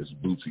 It's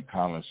Bootsy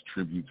Collins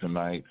tribute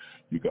tonight.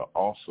 You can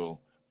also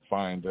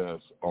find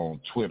us on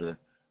Twitter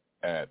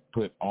at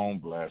Put On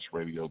Blast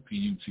Radio,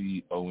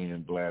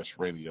 PUTON Blast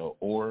Radio,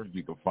 or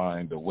you can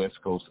find the West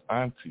Coast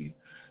Auntie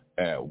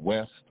at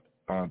West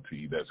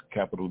Auntie. That's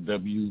capital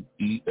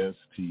WEST,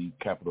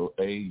 capital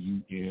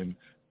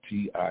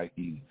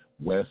AUNTIE,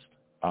 West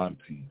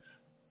Auntie.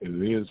 It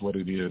is what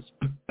it is.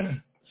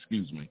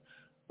 Excuse me.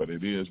 But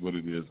it is what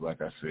it is,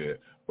 like I said.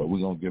 But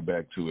we're going to get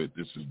back to it.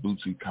 This is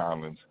Bootsy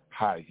Collins,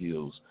 High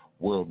Heels,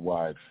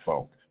 Worldwide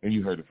Funk. And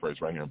you heard it first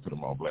right here and Put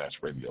 'em on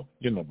Blast Radio,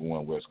 your number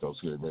one West Coast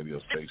Hood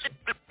radio station.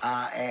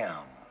 I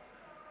am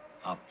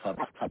a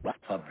public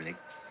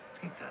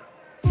thinker.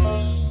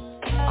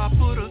 I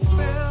put a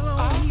spell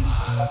on you.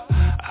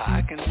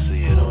 I can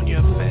see it on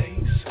your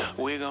face.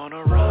 We're going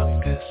to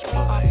rock this place.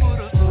 I put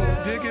a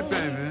spell. Dig it,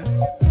 baby.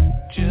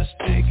 Just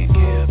taking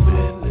care of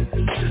business.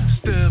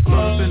 Step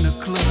up in the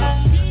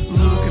club,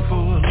 looking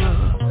for a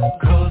love,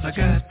 'cause I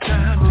got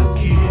time to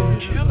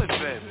give. Kill it,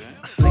 baby.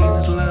 I seen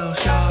this little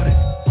shawty,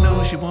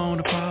 know she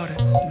wanna party,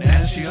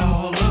 now she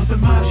all up in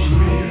my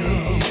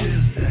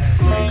shit.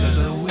 Because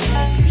of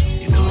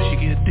weed, you know she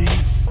get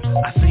deep.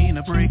 I seen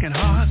her breaking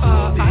hearts.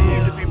 I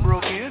need to be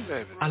broke in,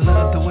 baby. I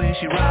love the way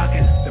she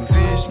rockin', them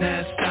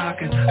fishnet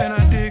stockings, and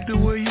I dig the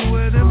way you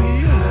wear them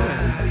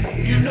heels.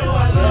 You know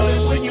I love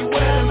it when you wear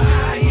them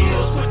high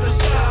heels with the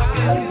stockings.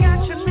 You got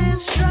your man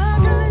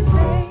struggling,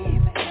 baby.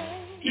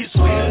 You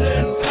sweeter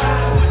than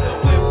pie with the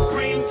whipped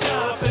cream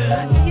topping. I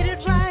eat it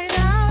right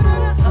out of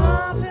the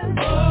oven.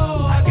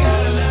 Oh, I got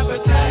an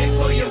appetite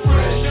for your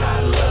fresh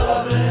hot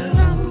loving.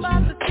 Something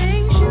about the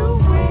things you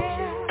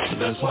wear.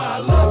 That's why I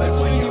love it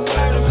when you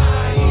wear them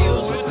high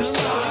heels with the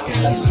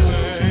stockings.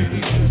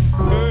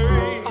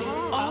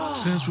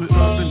 Since we're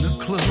up in the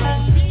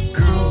club,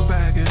 girl,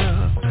 back it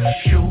up.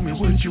 Show me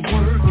what you're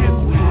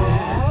working with.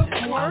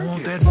 I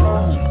want that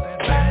boom,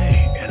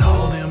 bang, and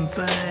all them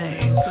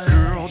things.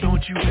 Girl,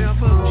 don't you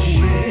ever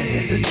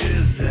quit.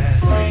 Is that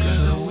freak of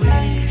the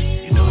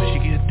week? You know she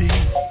get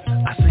deep.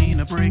 I seen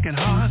her breaking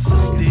hearts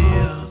so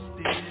still.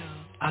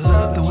 I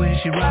love the way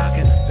she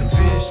rockin', them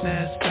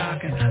fishnet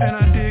stocking, and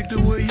I dig the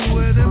way you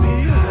wear them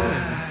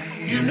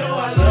heels. You know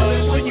I love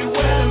it when you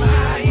wear them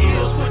high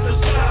heels with the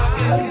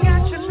stockings. You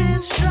got your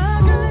man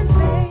struggling,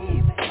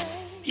 baby.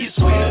 You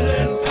sweeter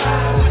than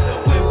pie with the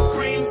whipped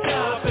cream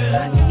topping. I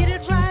eat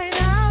it right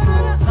out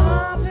of the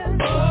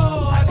oven.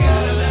 Oh, I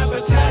got an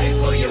appetite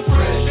for your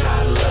fresh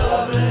hot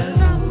loving.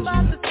 Something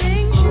about the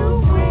things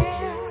you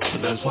wear. So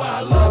that's why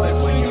I love it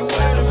when you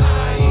wear them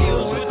high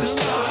heels with the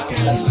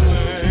stockings.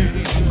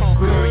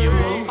 Girl, you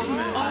move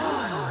me.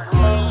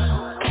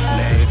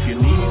 Now if you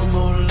need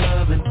more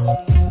loving,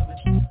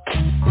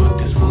 put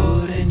this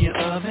wood in your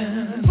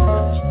oven.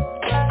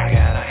 I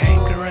got a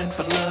hankering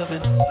for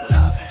loving.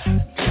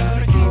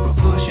 Gotta keep her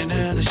pushing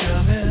and a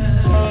shoving.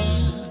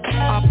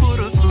 I put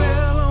a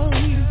spell on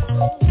you.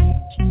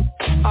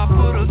 I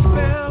put a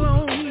spell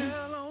on you.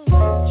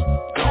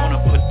 Gonna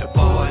put the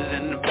boys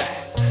in the back.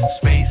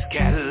 Space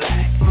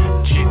Cadillac,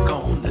 chick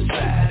on the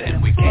side,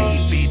 and we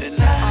can't be denied.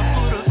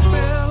 I put a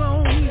spell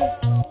on you.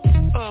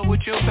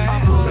 With your back,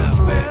 I put a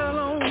spell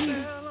on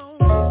you.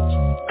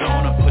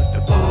 Gonna put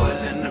the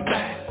boys in the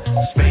back.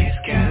 Space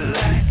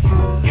Cadillac,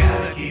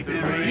 gotta keep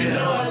it real. You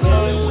know I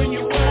love it when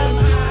you wear them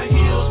high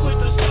heels with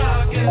the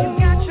stockings. You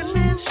got your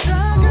man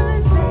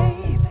struggling,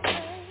 baby.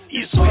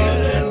 You sweeter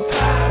than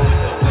pie with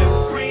the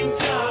whipped cream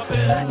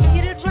topping. I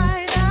eat it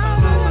right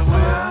out of the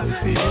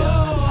oven.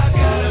 Oh, I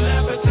got an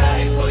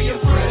appetite for your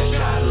fresh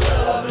hot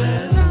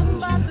loving. Something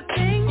about the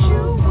things you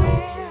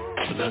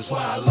wear. So that's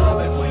why I love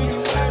it when you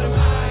wear them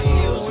high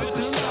heels with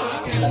the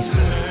stockings.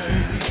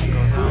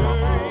 'Cause I'm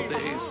an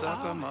all-day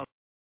sucker, my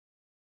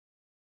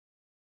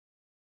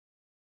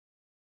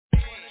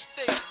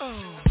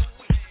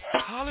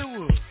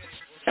Hollywood,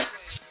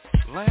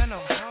 land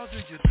of how do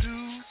you do,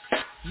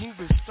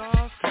 movie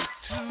stars,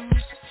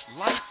 cartoons,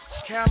 lights,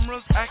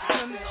 cameras,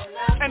 action,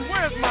 and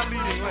where's my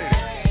leading lady?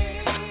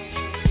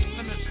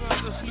 Let me try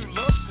this new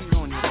love scene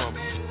on you, Bubba.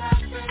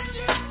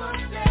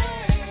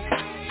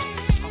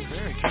 I'm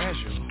very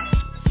casual.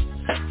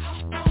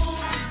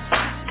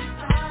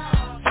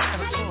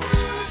 And of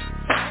course,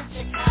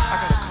 I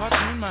got a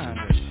cartoon mind.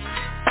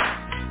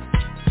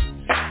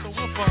 So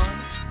we're fun.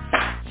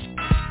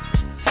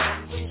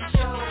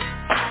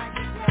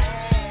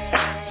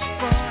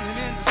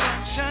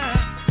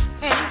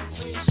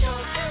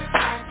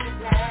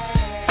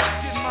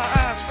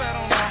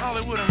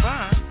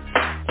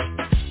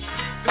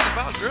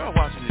 Girl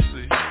watching, you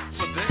see,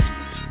 for days.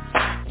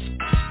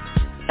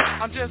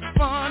 I'm just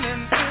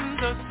funnin' in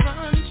the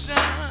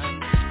sunshine.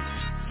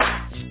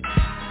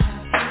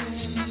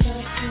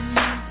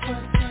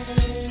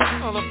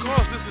 Well, of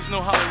course, this is no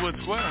Hollywood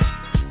Square.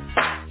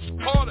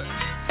 Party,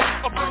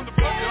 up on the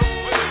player.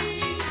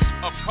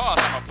 Of course,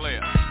 I'm a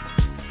player.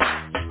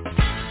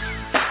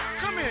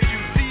 Come here, you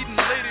leading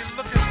lady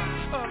looking.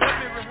 Let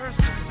me rehearse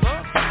this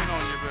love scene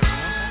on you, baby.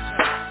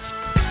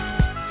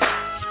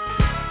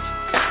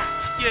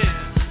 Yeah.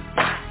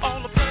 All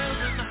the players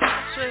in the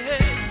house say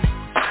hey.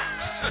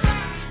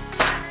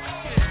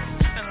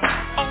 Yeah. And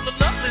all the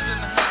lovelies in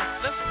the house,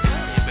 let's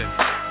party, baby.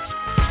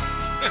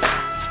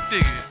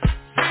 Dig it.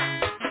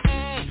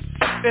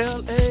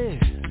 L.A.,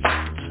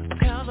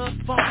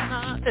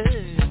 California, a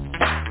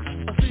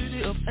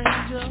city of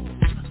angels.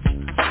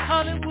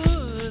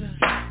 Hollywood,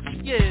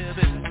 yeah,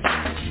 baby.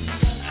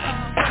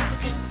 I wanna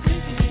get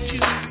freaky with you.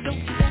 Don't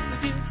you wanna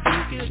get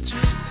freaky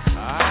too? I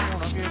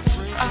wanna get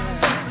freaky. I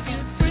wanna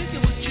get freaky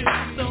with you.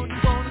 Don't you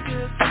wanna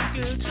get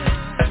freaky too?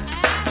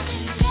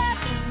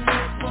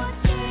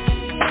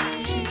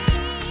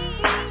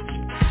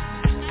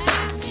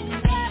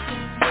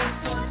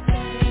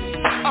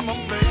 I'm a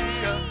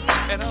player,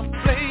 and I'm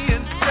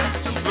playing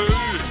just a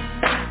bird.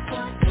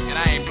 And I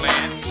ain't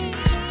playing.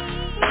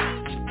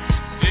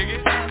 Dig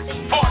it?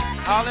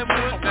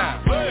 Hollywood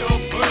now. Play, oh,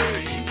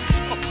 play.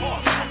 Of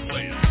course I'm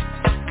playing.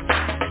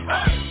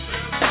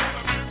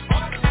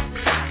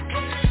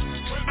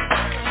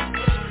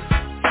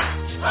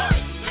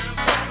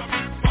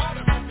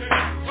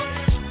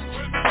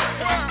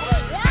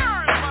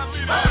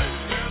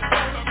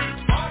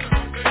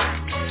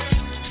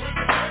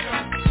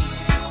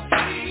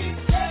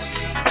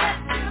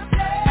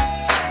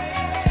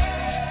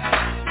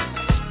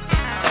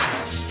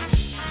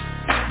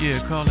 Yeah,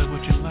 call it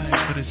what you like,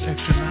 but it's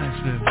extra nice,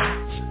 baby.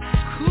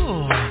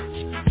 Cool.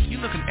 You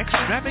looking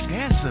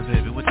extravaganza,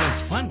 baby, with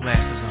those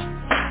sunglasses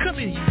on. Come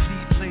here, you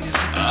deep ladies.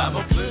 I'm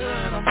a player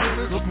and I'm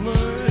ready to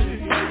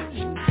play.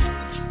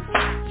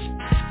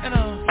 And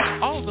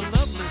all the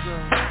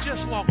lovelies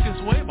just walk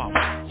this way, mama.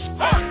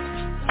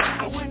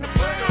 Hey! When the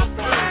players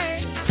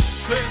play,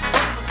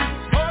 play.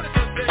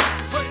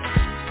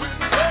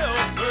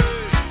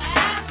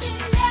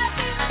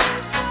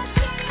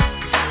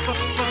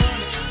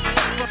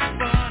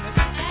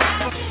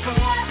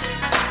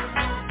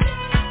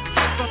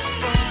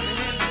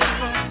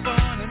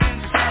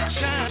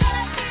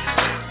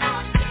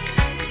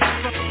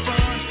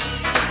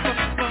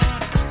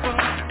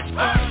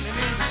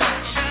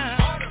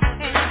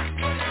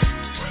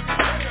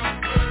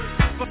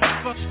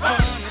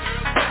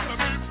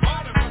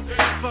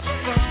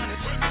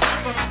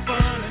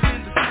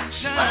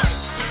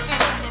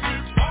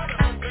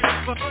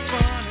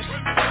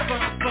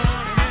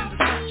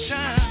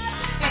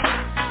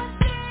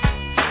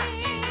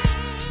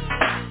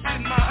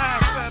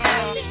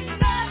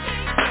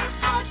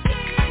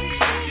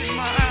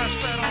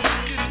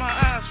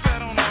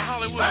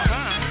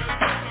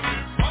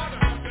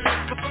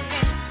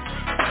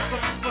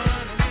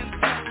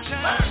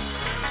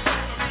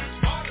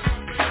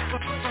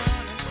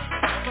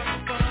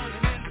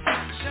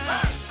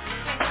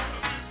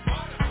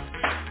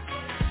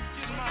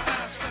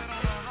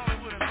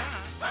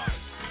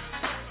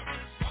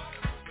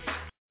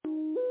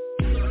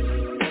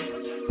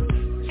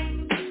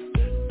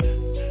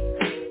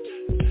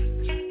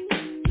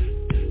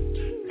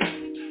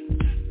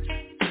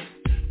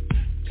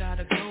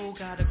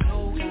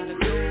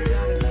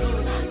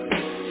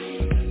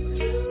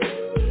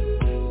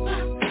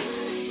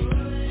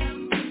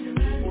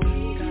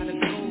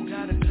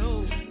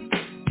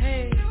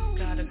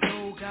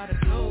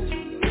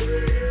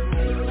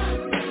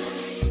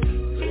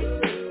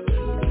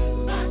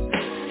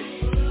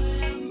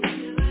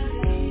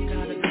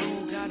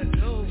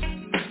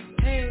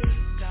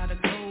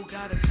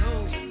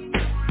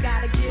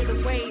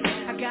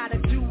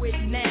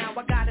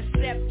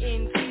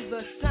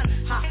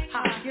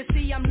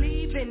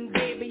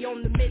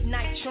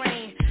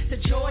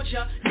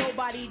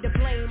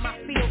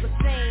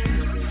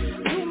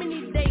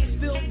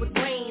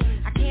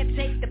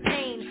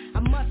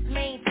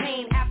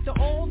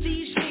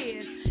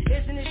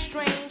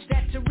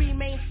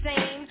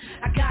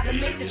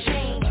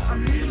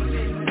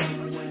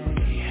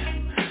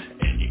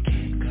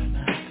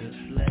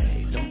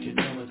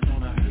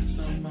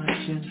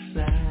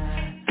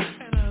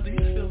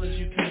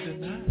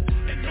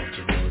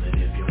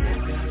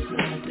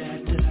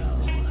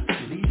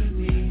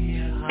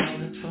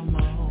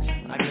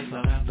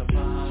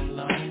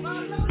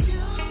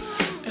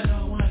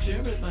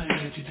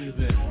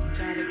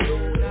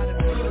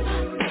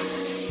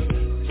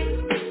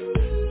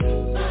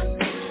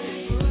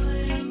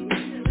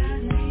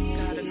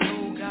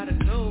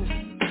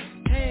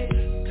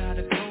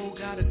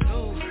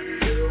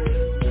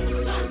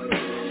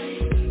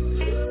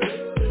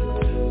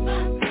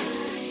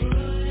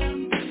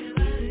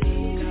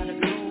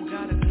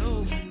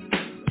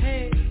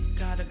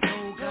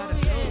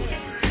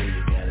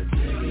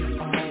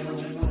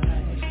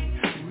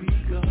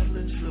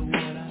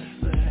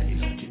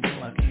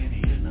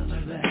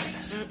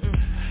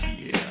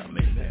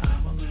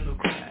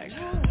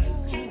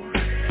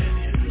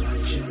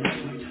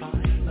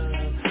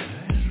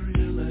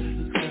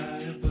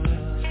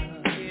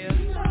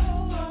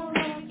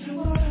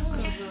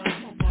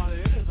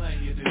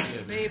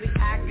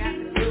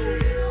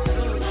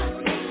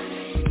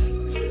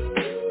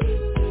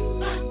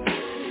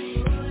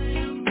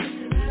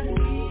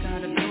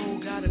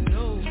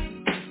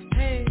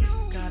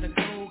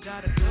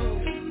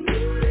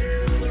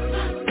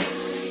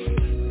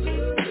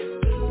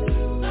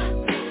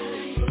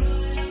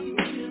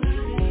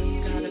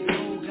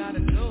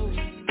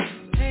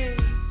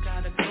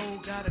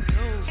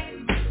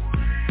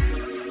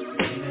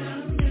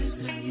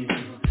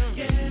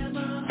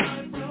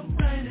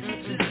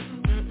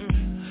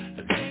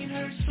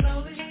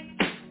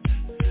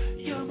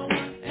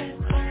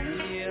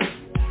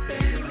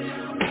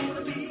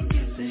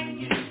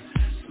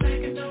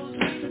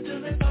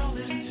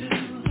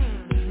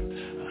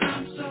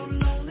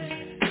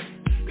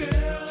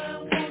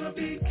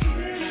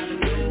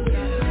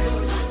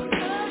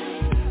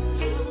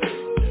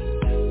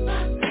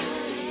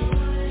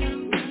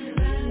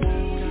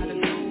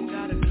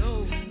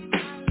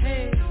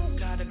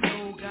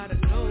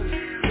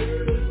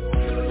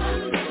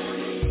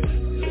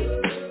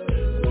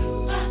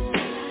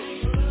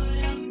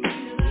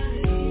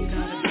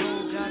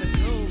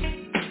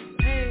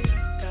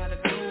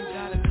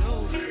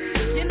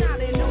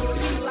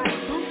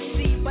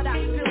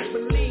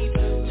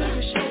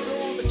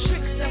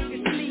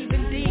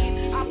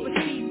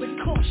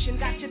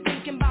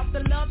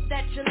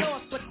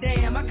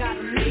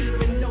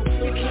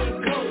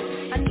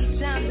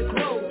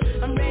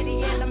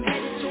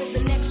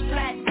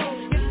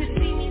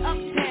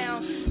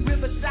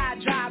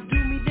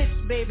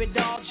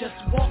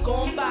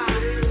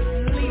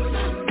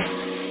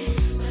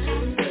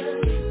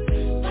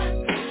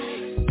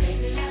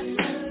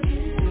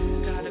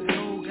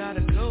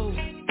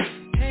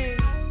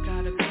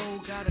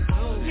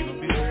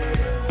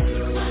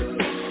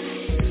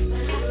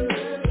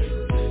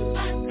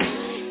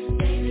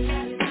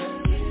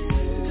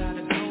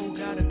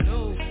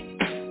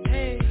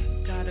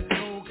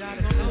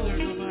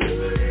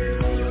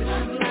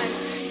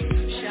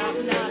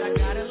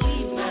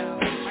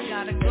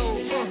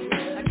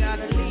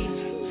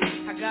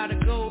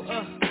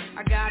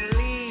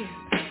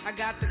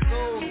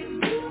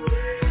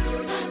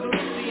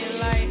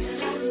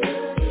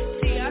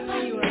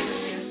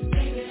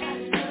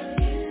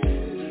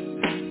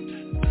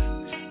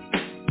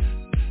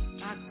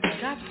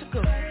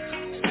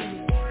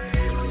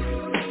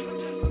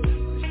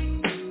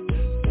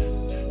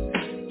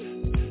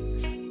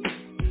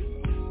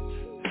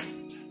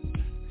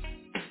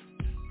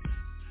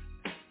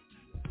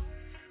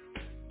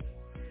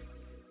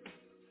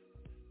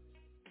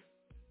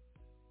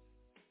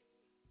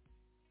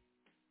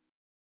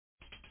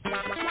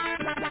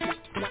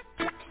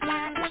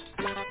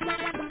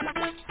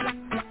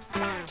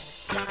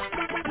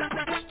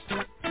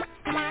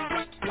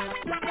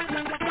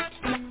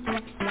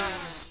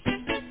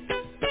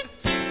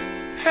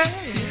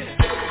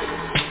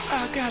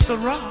 the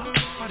rock.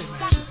 Party man.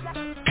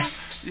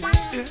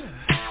 Yeah.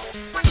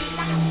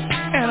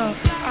 And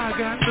I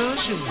got the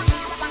shake.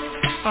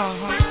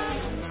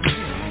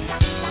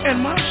 And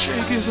my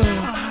shake is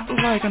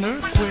like an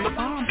earthquake.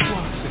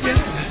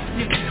 Yeah.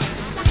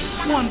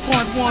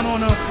 1.1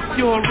 on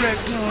your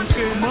rectum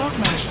scale mug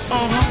match.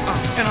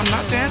 And I'm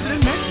not dancing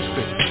in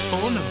Mexico.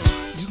 Oh no,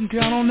 you can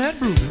count on that,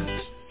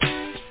 Bruce.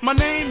 My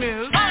name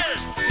is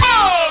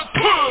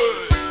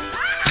Bootsy,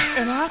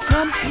 and I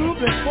come through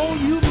before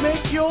you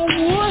make your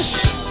whoosh.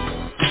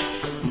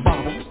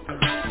 Bobble.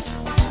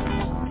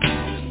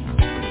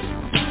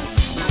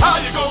 How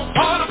you gonna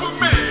party for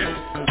me?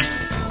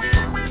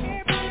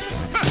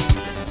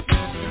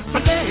 My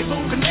legs so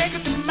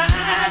connected to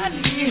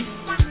mine.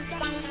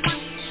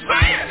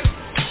 Say it.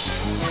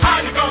 How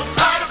you gonna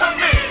party for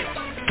me?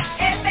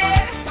 Hey,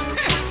 baby.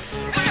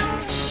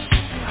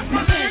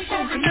 My legs so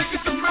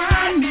connected to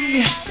mine.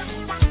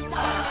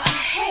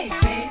 Hey,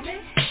 baby.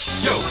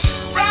 Yo,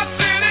 Rock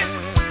City,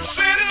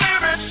 city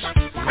limits.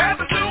 Pass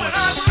the two and I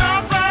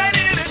stop right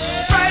in it.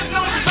 Right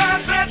on the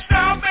sunset,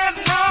 stop and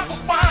rock a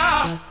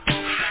while.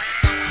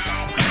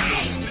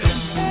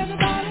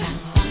 Everybody,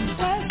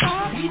 let's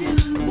all eat it.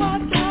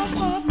 Watch out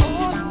for the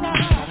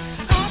ride.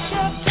 I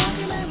just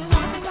jumping and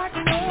rocking like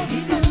a baby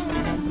girl.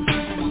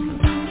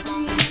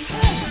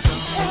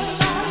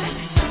 Everybody,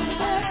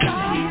 let's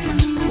all eat it.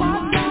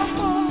 Watch out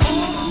for the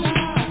ride.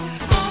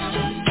 I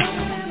just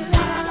jumping and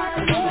rocking like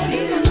a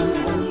baby girl.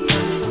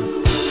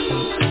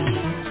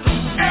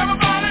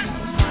 Everybody,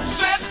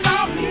 let's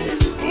all eat it.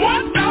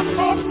 Watch out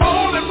for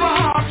falling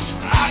rocks.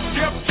 I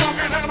kept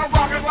jumping and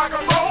rocking like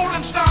a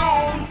rolling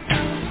stone.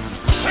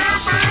 Hey,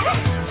 baby.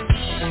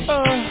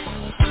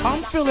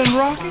 I'm feeling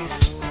rocky,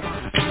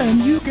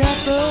 and you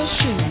got the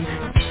shade.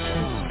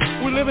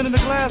 We're living in a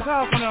glass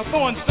house and they're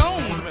throwing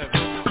stones, baby.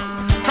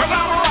 'Cause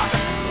I'm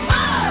rocking.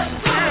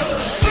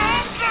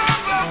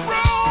 Sometimes I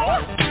roll.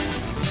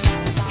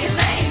 His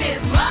name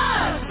is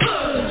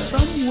Bootsy.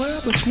 Somewhere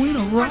between a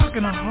rock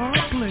and a hard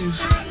place,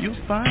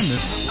 you'll find it.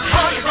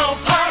 How you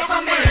gonna party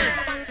for me?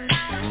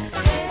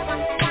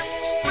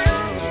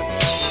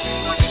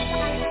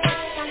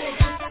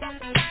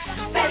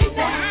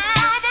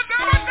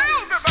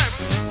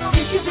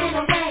 Since you've been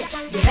away,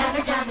 you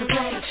haven't time to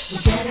play. We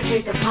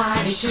dedicate the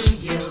party to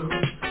you.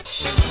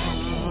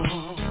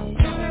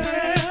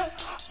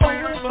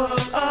 Over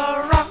a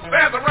rock,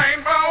 there's a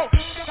rainbow.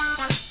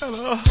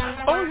 Hello.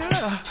 Oh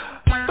yeah.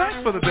 Thanks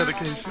for the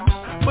dedication.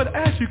 But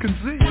as you can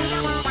see,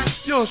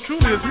 yours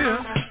truly is here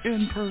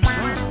in person.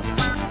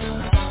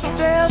 So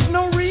there's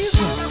no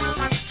reason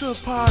to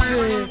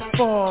party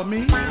for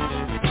me.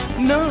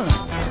 None.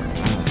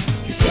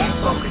 Your neck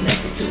bone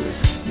connected to his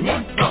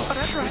neck bone. Oh,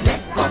 that's right.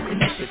 Neck bone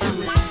connected to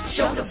his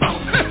shoulder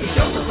bone. Your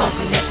shoulder bone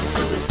connected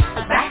to his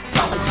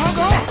backbone. Talk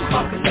on.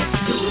 Backbone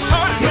connected to his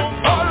hip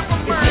bone.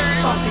 His hip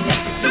bone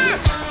connected to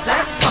his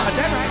backbone.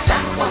 That's right.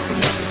 Backbone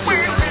connected to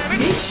his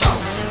knee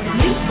bone. His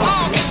knee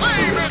bone connected to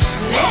his leg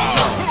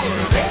bone.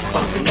 His leg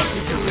bone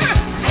connected to his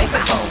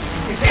ankle bone.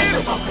 His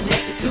ankle bone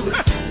connected to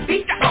his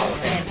feet bone.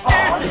 And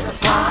all is a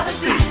part of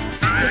you.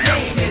 His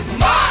name is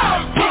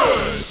Bootsy.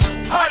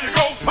 How you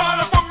gonna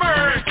party for me?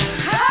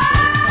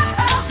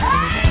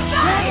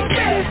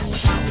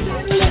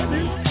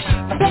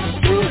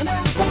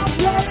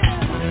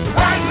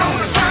 Right on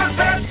the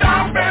sunset,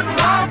 stop and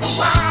rock a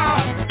while.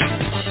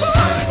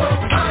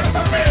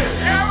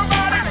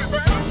 Everybody,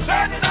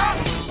 set it up.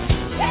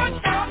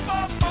 Watch out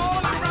for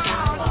falling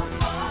around.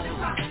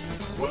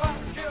 Well, I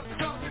kept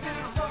jumping and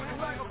rocking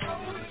like a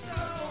rolling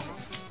stone.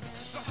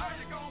 So how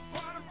you gonna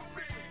party for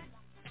me?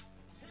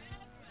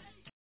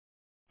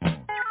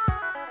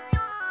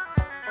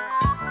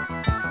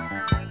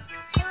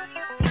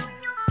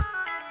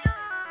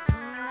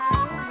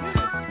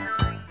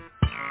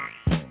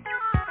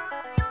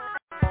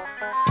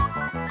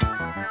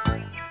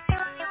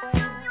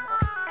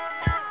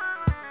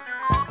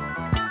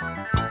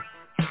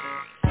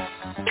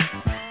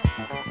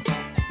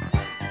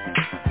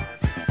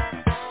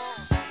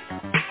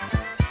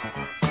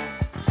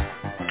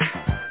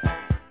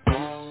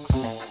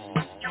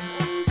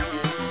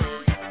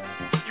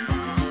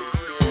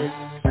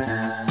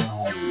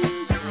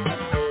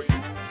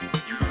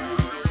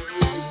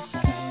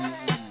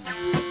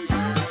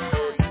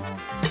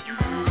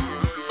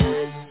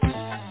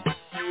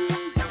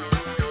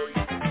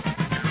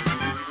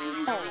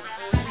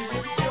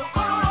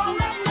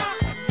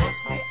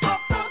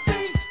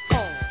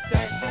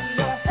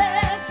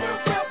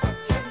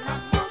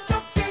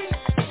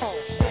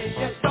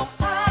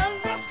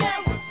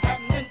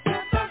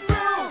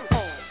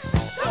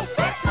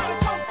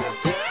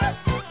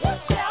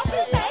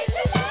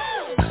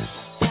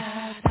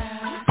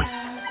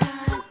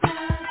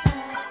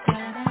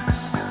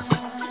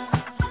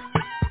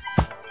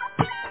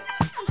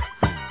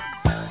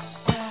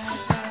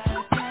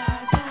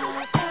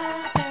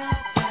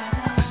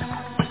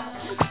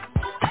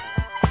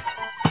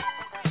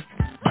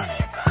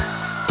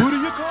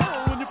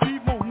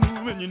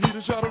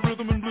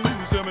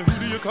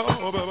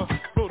 call, baby?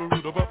 Blow the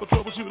root about the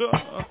troubleshooter.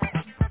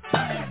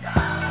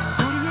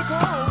 Who do you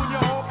call when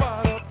you're all by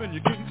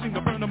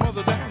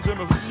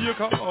you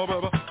call,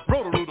 baby?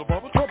 Roto-Rooter,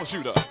 Bubba,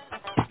 troubleshooter.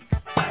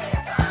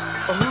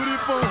 Who do you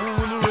phone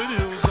when the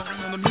radio's on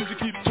and the music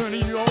keeps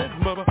turning you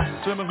on, baby?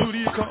 Tell me who do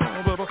you call,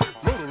 baby?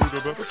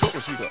 Roto-Rooter, Bubba,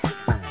 troubleshooter.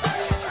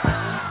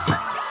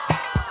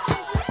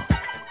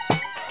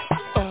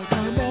 I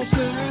got my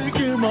snake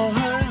in my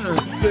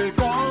hand. They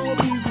call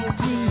me the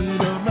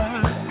queen of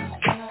man.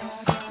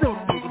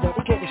 Roto-Rooter,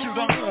 Bubba,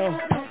 troubleshooter.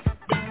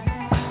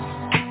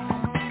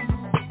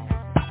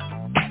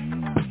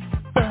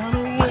 And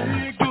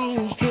away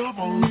goes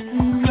trouble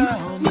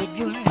down the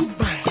drain.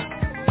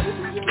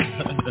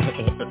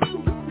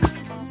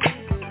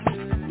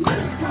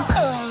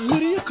 Who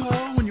do you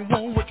call when you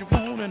want what you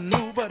want and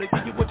nobody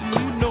give you what you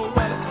need?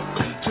 Nobody.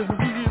 Tell me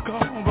who do you call,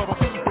 Bubba?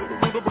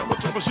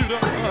 Troubleshooter.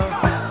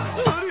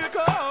 Who do you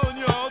call when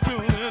you're all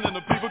tuning in and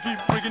the people keep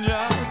freaking you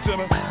out? Tell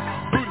me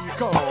who do you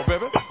call,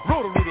 baby?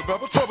 Roto-Rooter,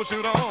 Bubba,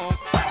 troubleshooter.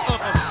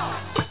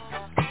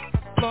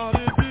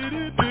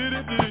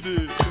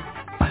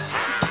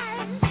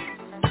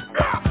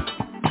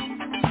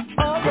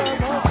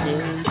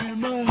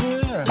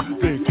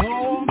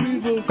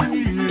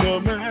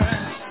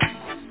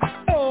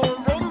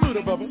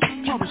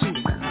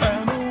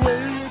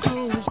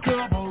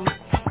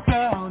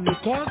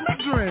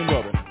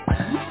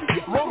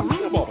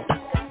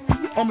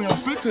 I'll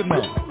fix it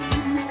now.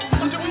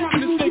 We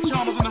having the steak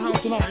choppers in the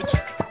house tonight.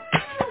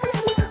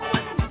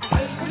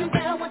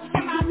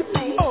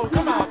 Oh,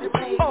 come out.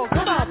 Oh,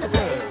 come out the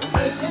bed.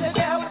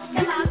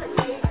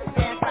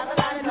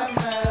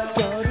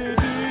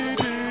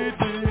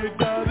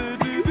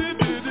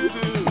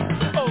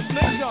 Oh,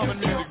 snake chopping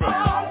music, bro.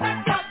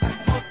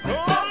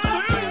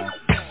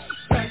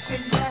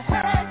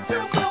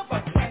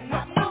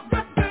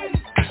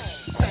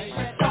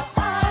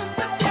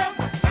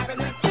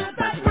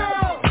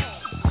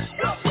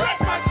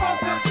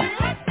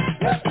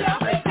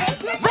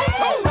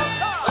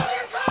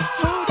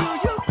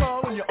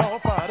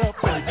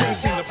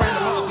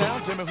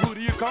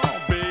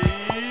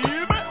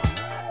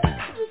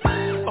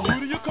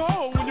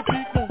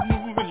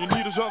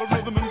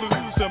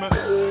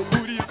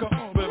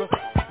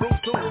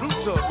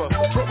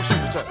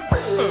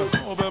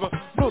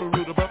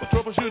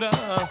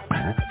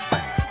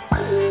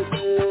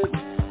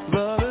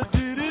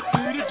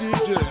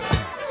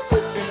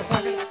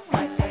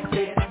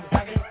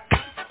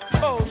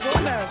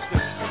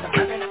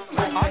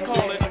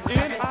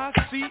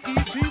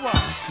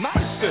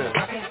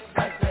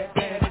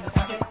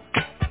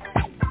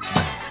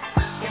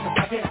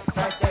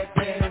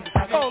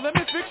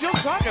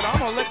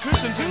 I'm an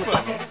electrician too,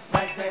 but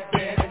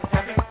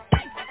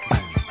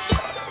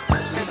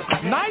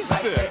nice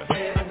there.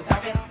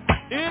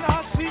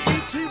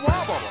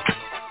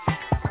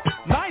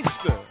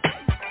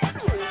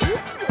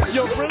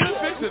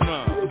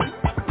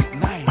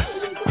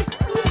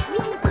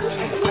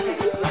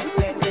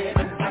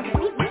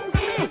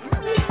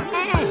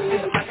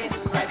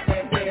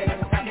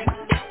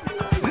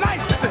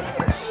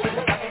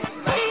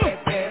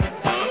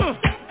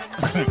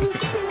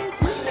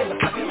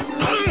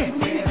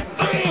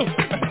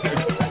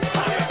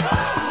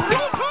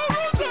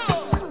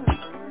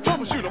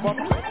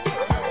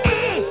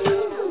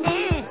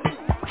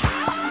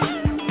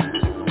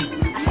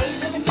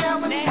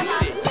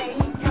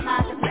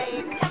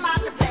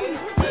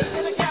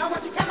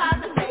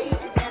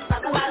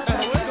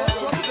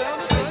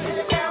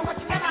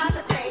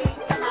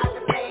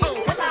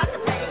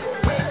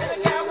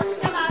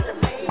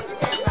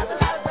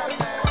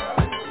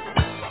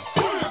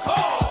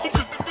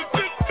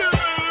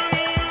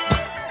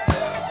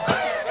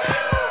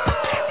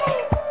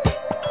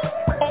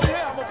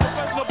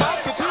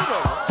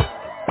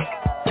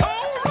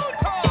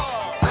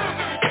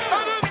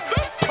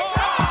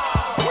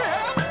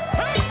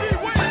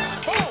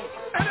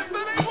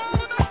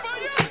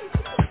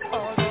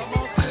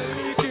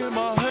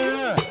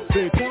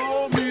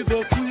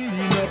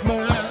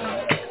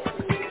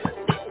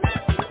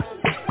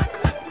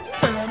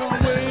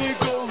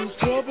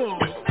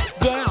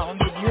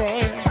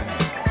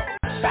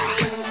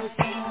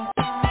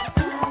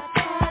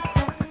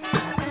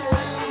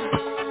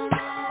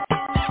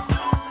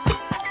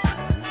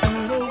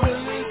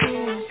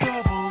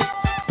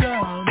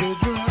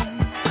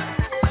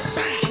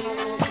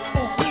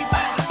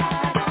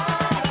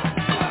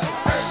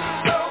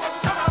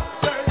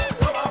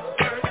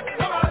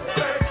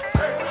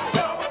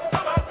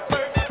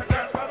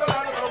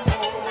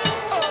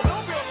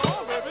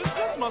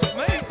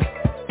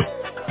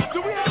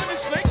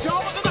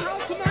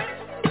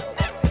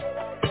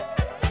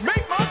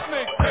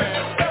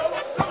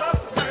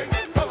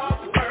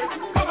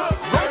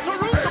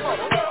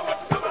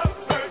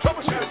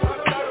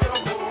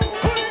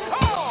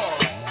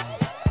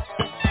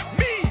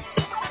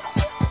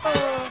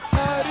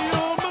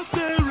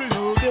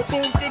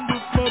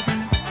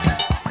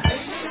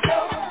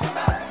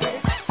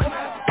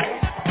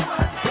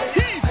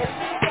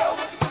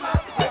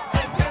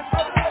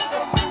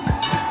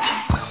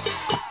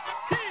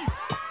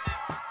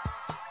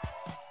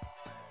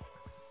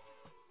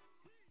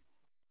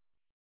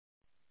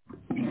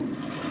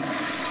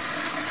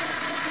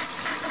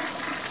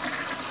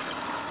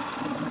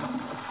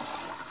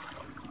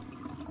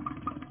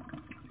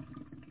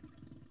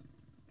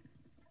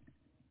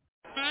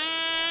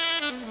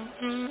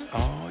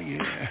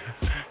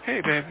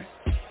 Hey, baby.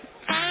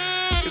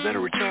 Is that a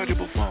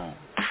rechargeable phone?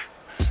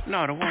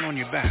 No, the one on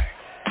your back.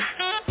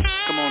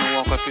 Come on and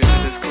walk up here to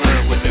this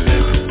club with me,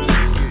 baby.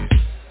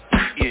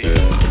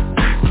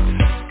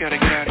 Yeah. Gotta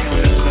get out here on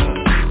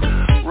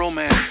this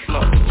romance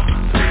flow.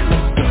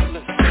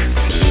 Let's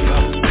go.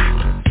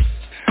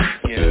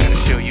 Yeah, I gotta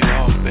show you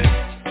off, baby.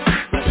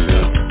 Let's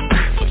go.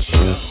 For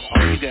sure.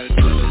 All you gotta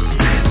do is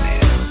stand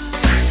there.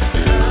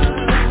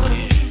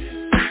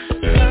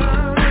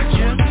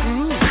 Just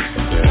groove.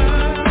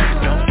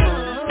 Don't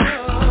move.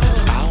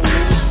 I'll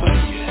move for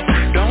you.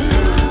 Don't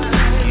move.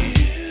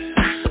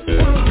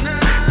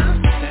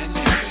 Stand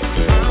there.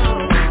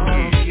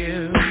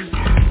 Yeah.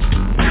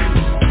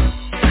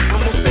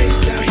 I'm a bass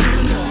down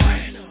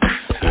humanoid.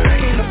 I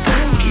ain't a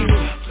punk you.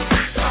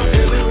 I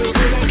feel very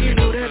good like you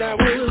know that I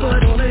will,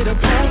 but only to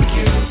punk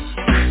you.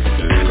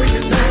 I bring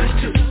the noise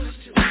too,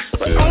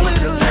 but only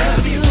to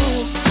love you.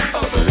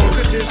 Oh, the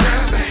walker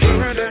desire, the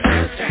hero, the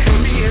attack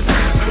me and I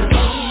could.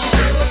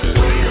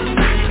 Wait a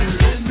minute,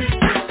 let me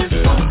put this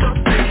funk up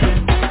in it.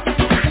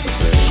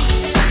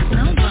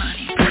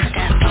 Nobody put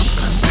that funk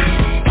up in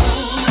it.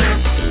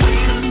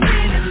 Wait a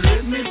minute,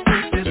 let me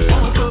put this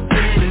funk up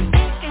in it.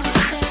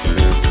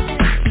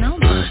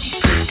 Nobody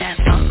put that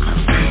funk up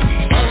in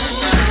it.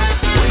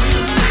 Wait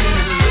a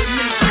minute, let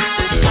me put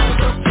this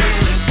funk up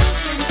in it.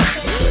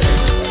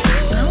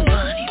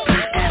 Nobody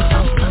put that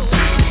funk up in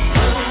it.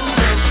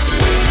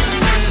 Wait a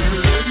minute,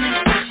 let me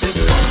put this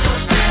funk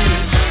up in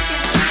it.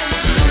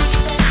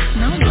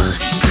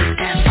 Nobody put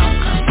that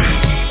funk up in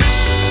it.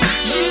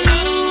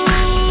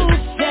 You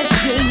said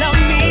you love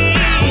me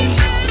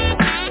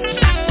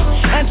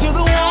until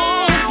the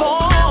walls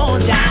fall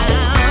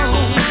down.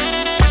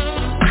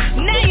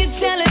 Now you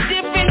tell a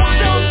different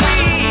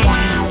story.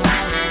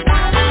 I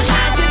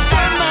had to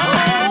turn my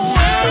whole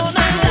world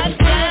upside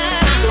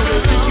down. So they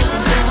think you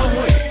from far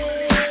away,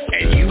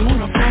 and you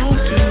wanna fall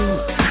too,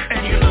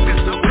 and you looking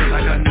so good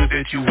like I knew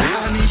that you would. I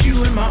need you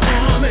in my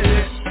army,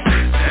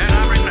 and I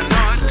bring the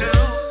noise too.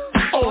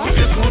 Oh, I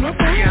just wanna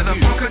fall. Yeah, the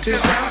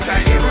funkative vibe, I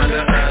hear under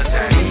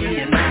attack, me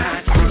and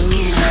my crew.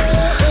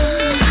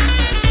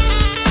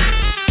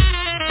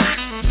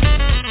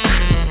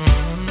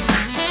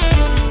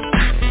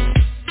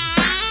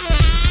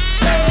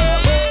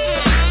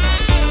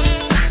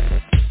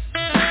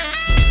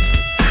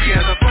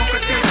 Yeah, the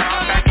funkative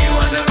vibe, got you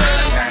under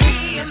attack,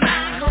 me and my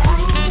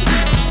crew.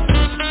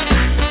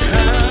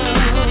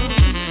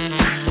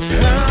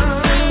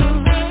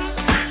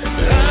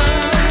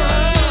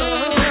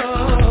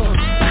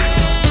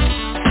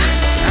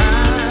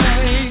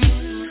 I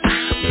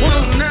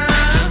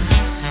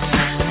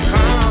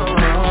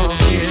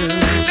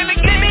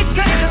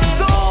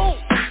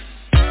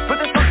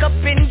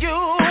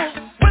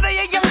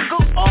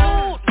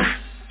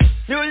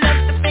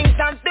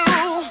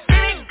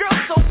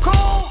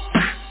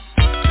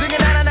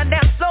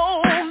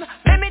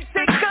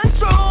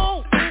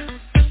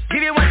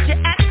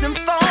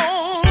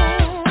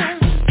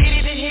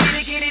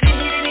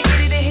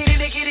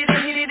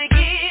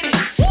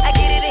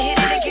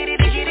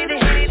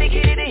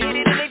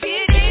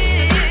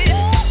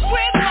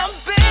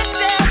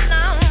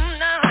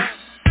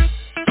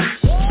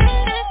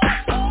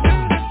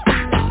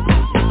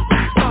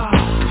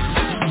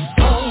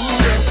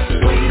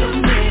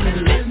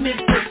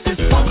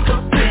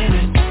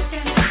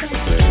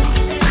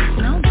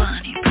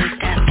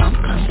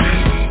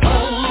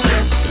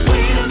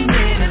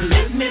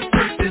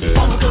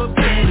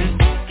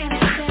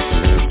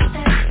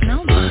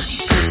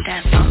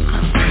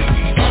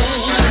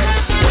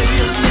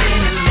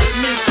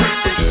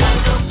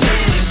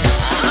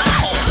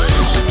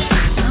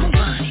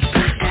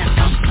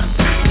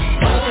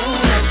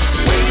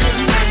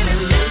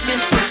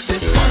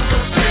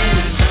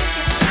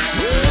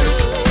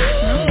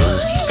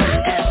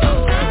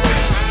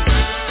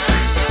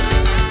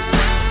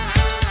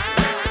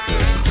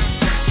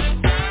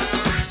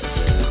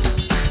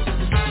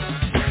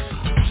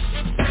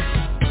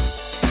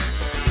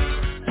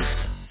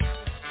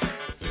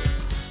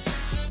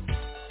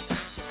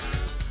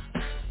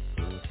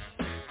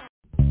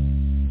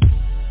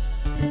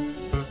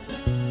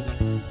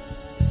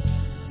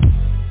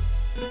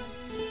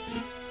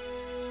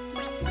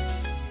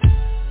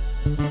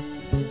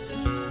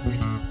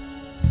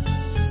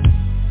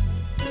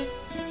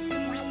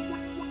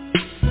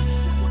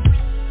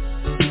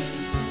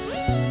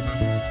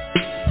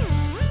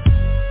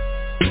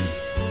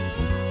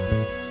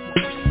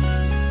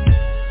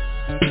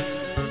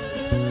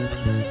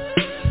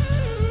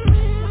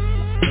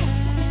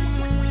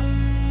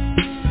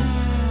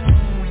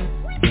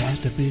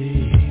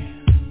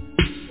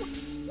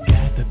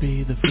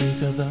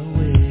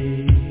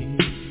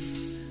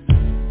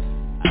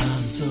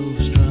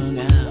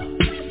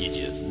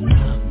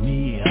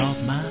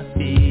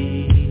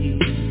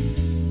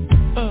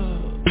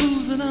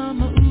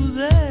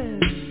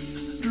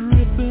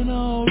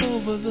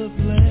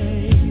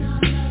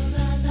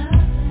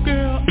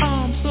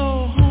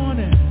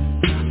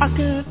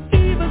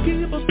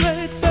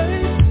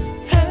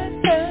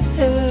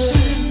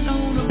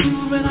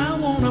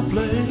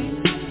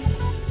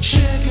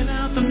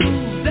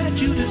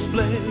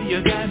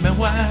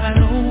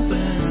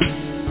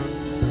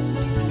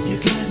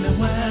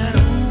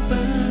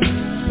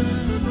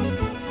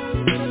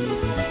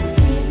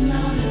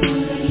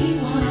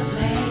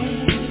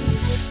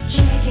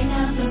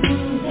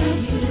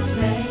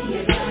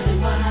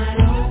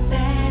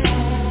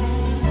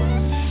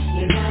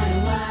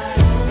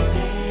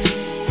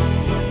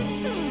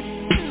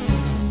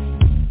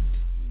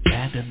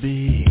got to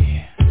be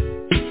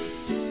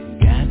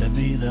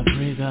the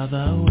freak of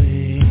the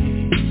week.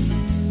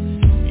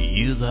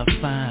 You're a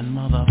fine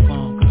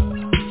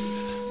motherfucker,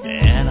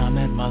 and I'm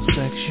at my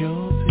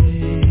sexual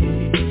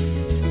peak.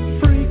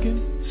 Freaking,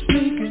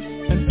 sneaking,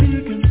 and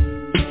peeking,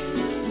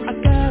 I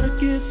gotta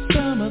get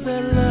some of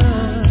that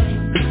love.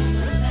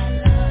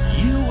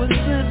 You were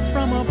sent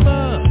from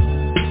above,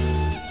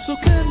 so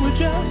can we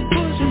just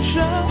push and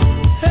shove?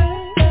 Hey,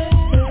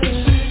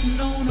 sitting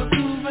on a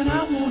groove and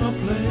I wanna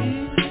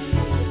play,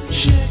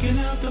 checking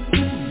out the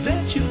moves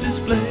that you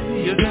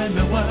display. You got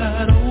me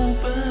wide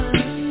open.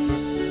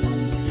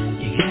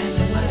 You got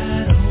me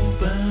wide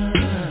open.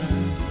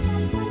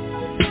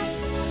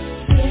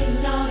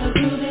 Sitting on a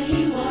groove and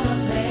he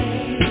wanna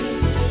play,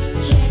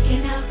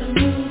 checking out the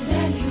moves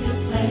that you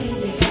display.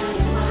 You got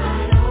it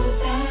wide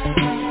open.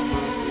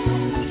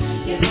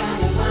 You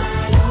got it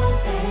wide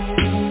open.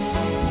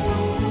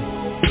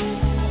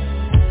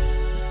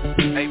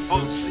 Hey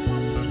Bootsy,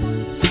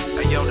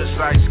 hey yo, this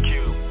Ice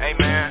Cube. Hey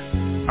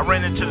man, I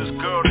ran into this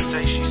girl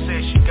today. She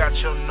said she got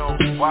your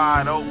nose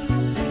wide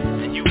open,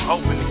 and you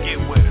hoping to get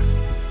with her.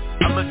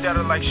 I looked at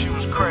her like she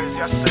was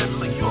crazy. I said,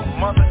 look, you a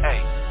mother.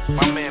 Hey,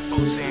 my man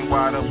Bootsy ain't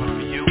wide open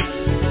for you.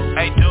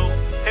 Hey dude,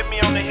 hit me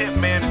on the hip,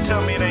 man, and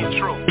tell me it ain't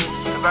true,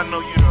 cause I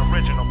know you the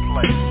original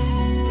player,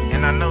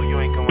 and I know you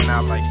ain't going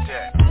out like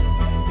that.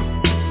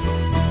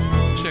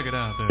 Check it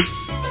out, baby.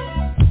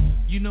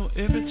 You know,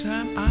 every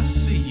time I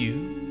see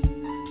you,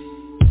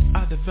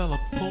 I develop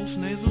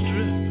post-nasal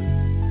drip.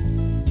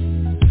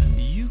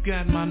 You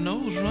got my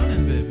nose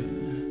running, baby.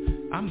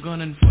 I'm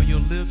gunning for your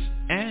lips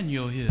and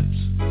your hips.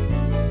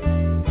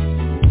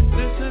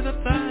 They say the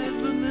thigh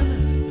is the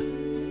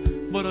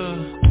limit, but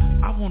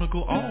I wanna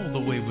go all the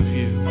way with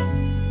you.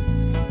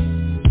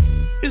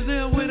 Is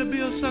there a way to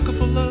be a sucker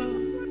for love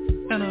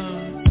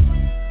and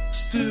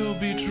still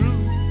be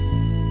true?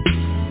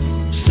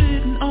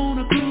 Sitting on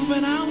a groove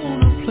and I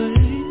wanna play,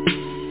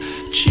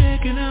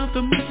 checking out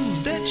the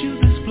moves that you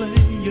display.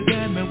 You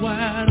got me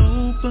wide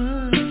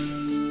open.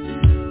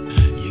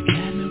 You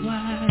got me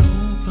wide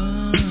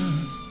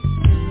open.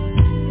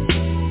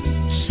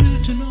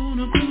 Sitting on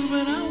a groove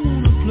and I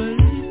wanna play,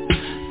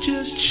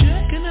 just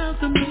checking out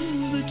the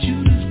moves that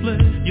you display.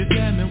 You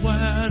got me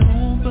wide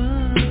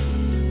open.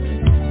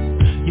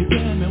 You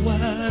got me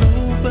wide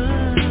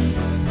open.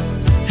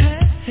 Hey,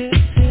 hey,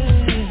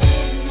 hey.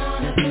 Sitting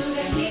on a groove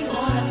and he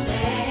wanna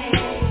play,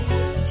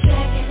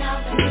 checking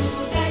out the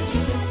moves that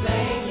you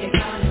display. You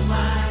got it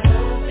wide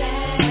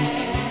open.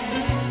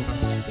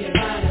 You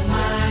got it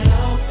wide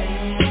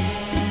open.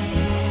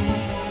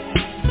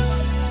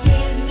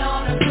 Sitting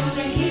on a groove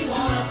and he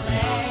wanna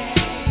play,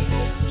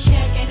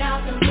 checking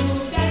out the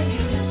moves that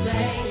you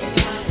display. You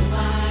got it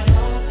wide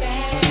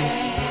open.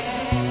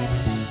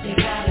 You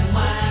got it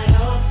wide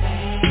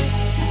open.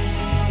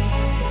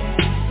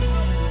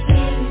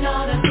 Sitting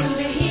on a groove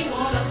and he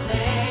wanna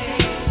play,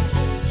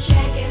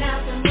 checking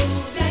out the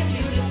moves that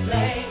you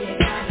display. You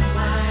got it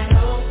wide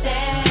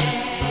open.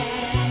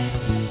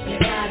 You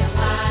got it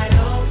wide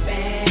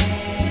open.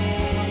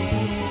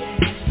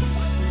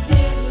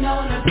 Sitting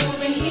on a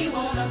groove and he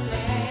wanna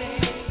play,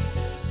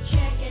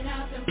 checking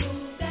out the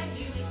moves that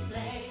you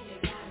display. You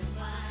got it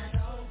wide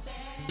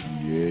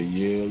open.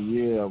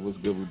 Yeah. What's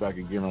good? We're back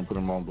again on Put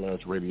 'em on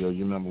Blast Radio,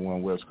 your number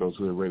one West Coast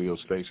hood radio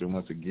station.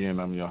 Once again,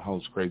 I'm your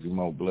host, Crazy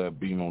Mo Blood,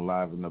 being on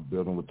live in the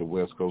building with the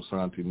West Coast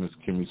auntie, Miss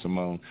Kimmy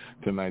Simone.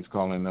 Tonight's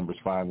calling number is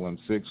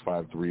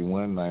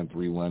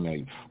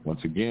 516-531-9318.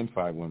 Once again,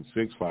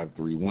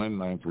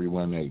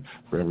 516-531-9318.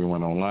 For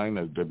everyone online,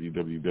 that's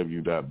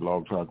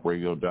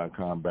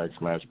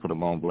www.blogtalkradio.com/Put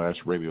 'em on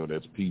Blast Radio.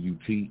 That's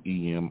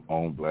PUTEM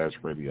on Blast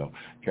Radio.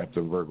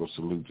 Captain Virgo,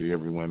 salute to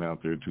everyone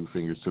out there. 2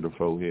 fingers to the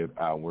forehead,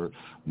 outward.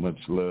 Much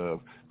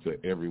love to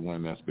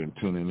everyone that's been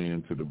tuning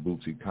in to the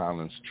Bootsy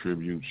Collins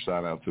tribute.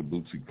 Shout out to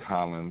Bootsy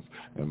Collins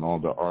and all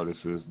the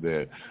artists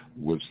that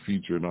was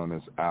featured on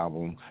this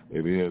album.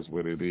 It is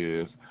what it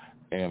is.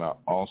 And I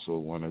also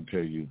want to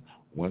tell you,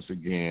 once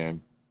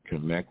again,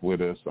 connect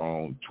with us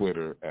on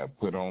Twitter at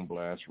Put On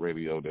Blast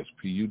Radio. That's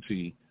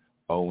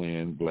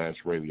PUTON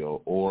Blast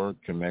Radio. Or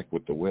connect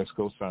with the West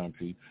Coast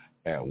Auntie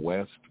at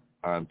West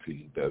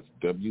Auntie. That's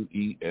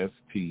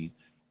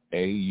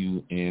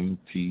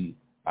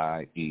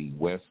WESTAUNTIE,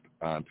 West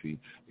Auntie.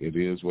 It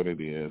is what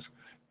it is.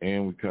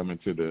 And we're coming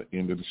to the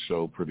end of the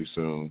show pretty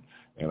soon.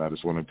 And I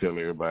just want to tell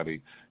everybody,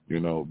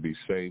 be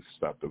safe,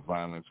 stop the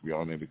violence. We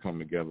all need to come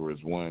together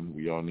as one.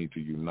 We all need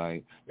to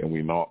unite, and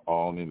we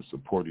all need to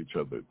support each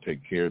other.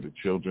 Take care of the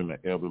children, the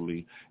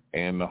elderly,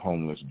 and the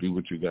homeless. Do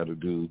what you got to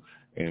do,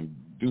 and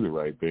do the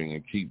right thing,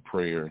 and keep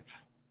prayer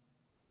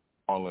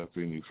all up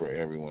in you for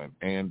everyone.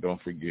 And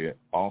don't forget,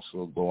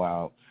 also go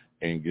out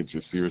and get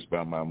your Serious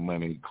About My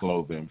Money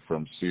clothing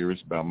from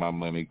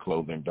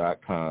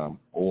SeriousAboutMyMoneyClothing.com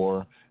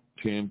or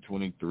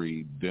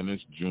 1023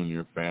 Dennis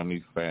Jr.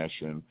 Family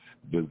Fashion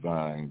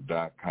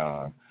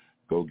Design.com.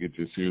 Go get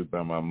your Serious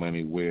About My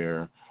Money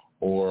wear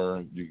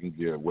or you can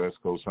get West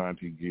Coast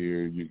Auntie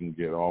gear. You can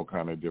get all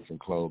kind of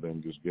different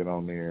clothing. Just get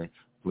on there.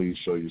 Please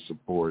show your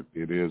support.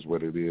 It is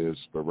what it is.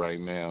 But right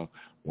now,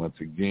 once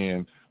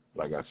again,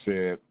 like I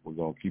said, we're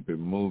going to keep it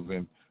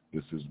moving.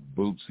 This is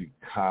Bootsy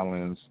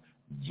Collins,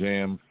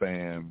 Jam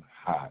Fan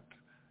Hot.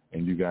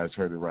 And you guys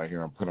heard it right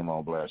here on Put 'em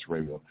on Blast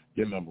Radio,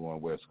 your number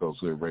one West Coast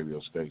Hood radio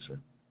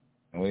station.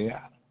 And we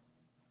out.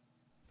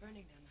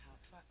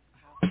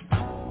 Hey,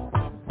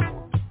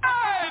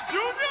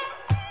 Junior,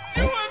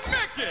 you and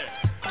Mickey,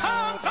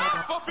 hands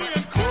up for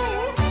being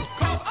cool,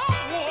 'cause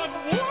I'm one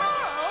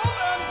wild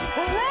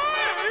and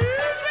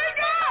crazy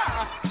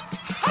guy.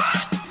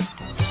 Hot!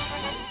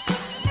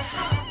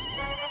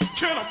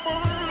 Can I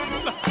burn?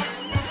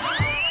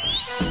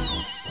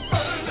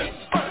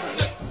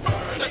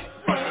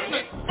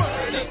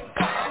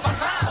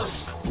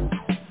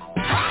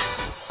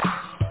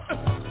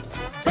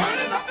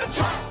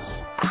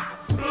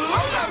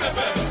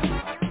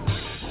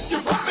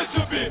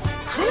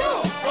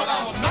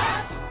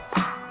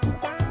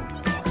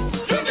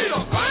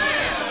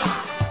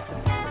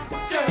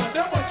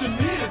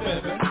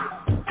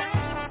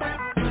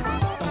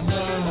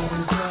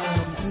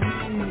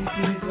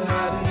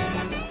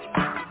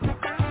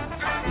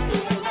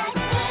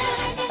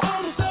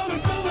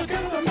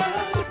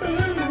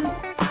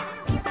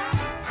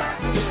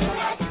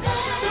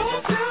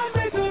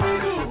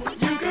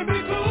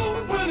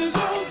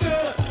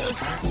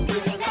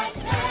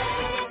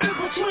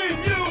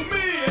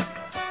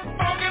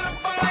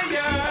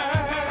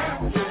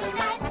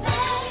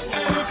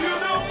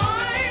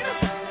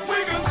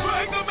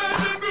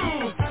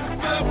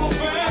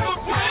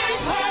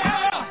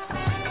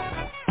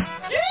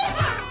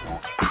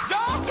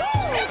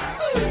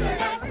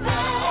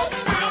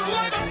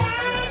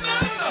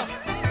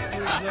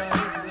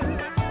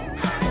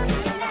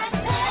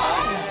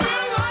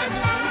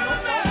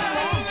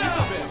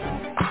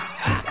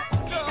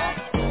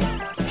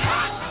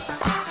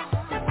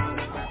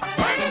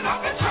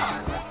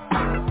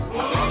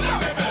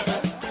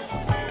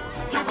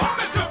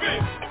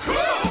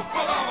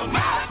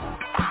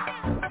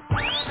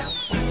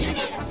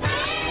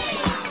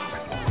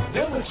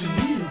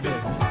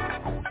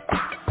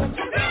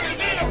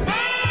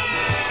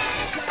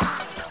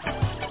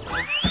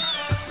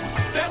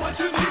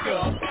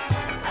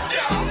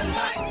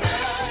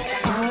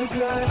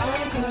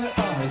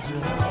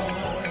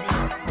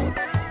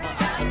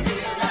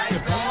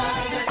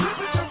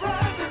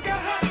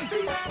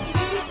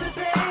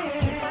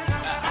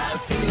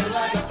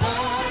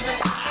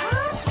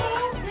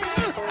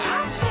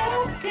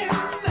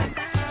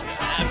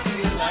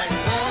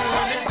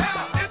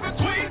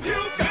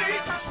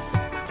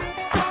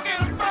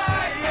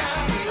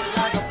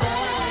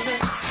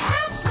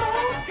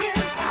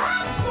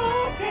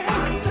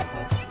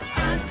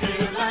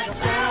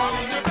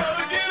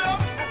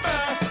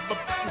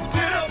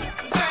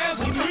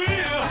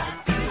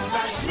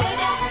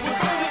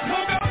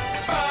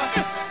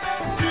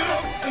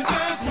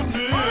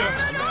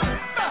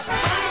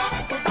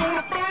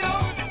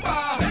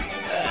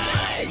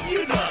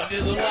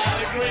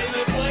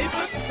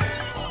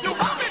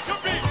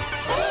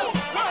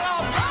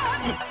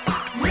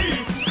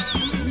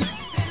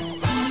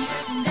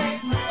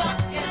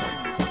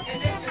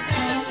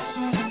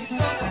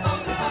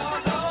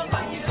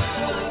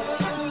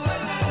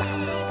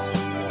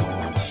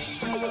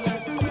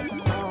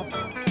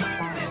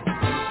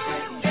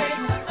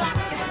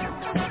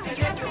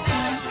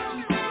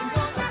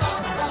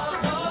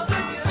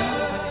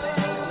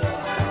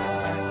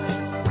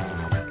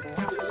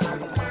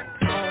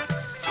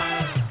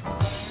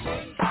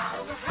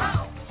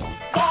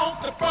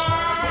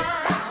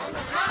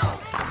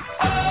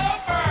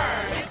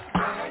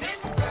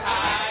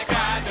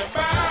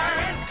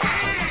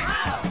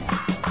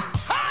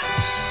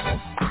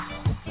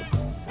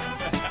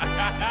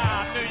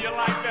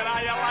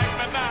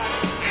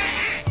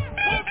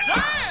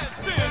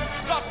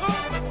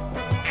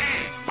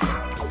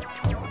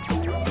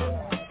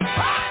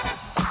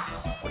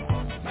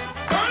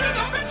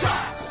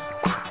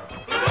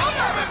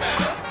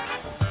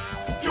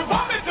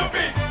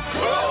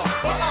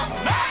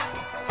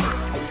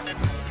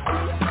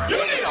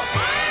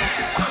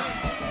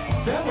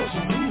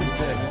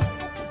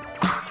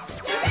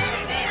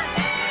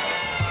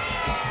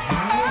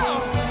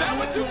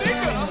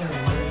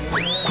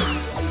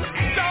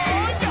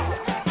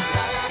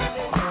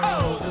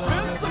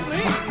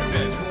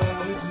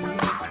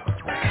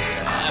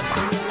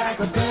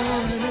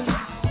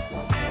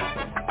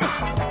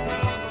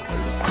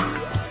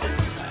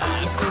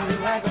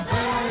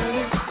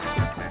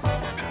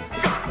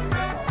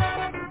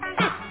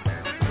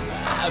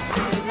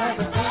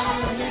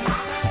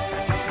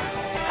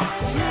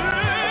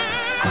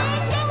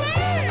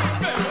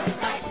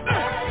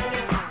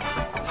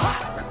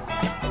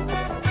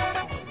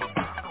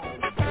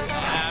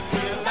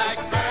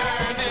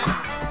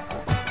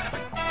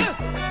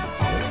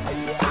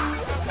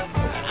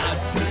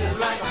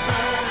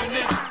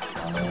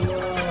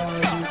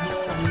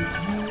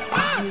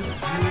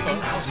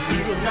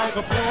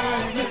 like a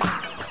planet.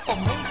 Oh,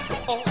 most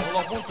of all,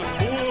 I want to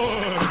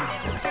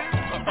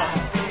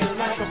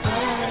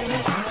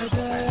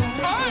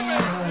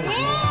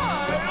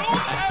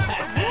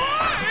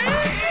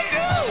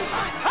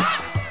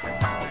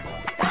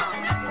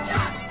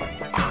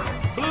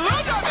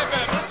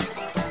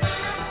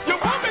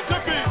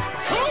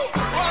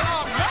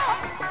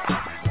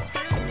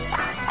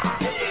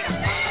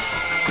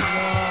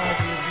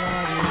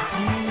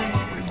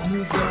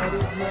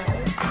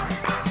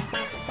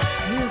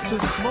the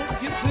smoke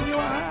gets in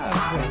your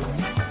eyes,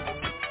 baby.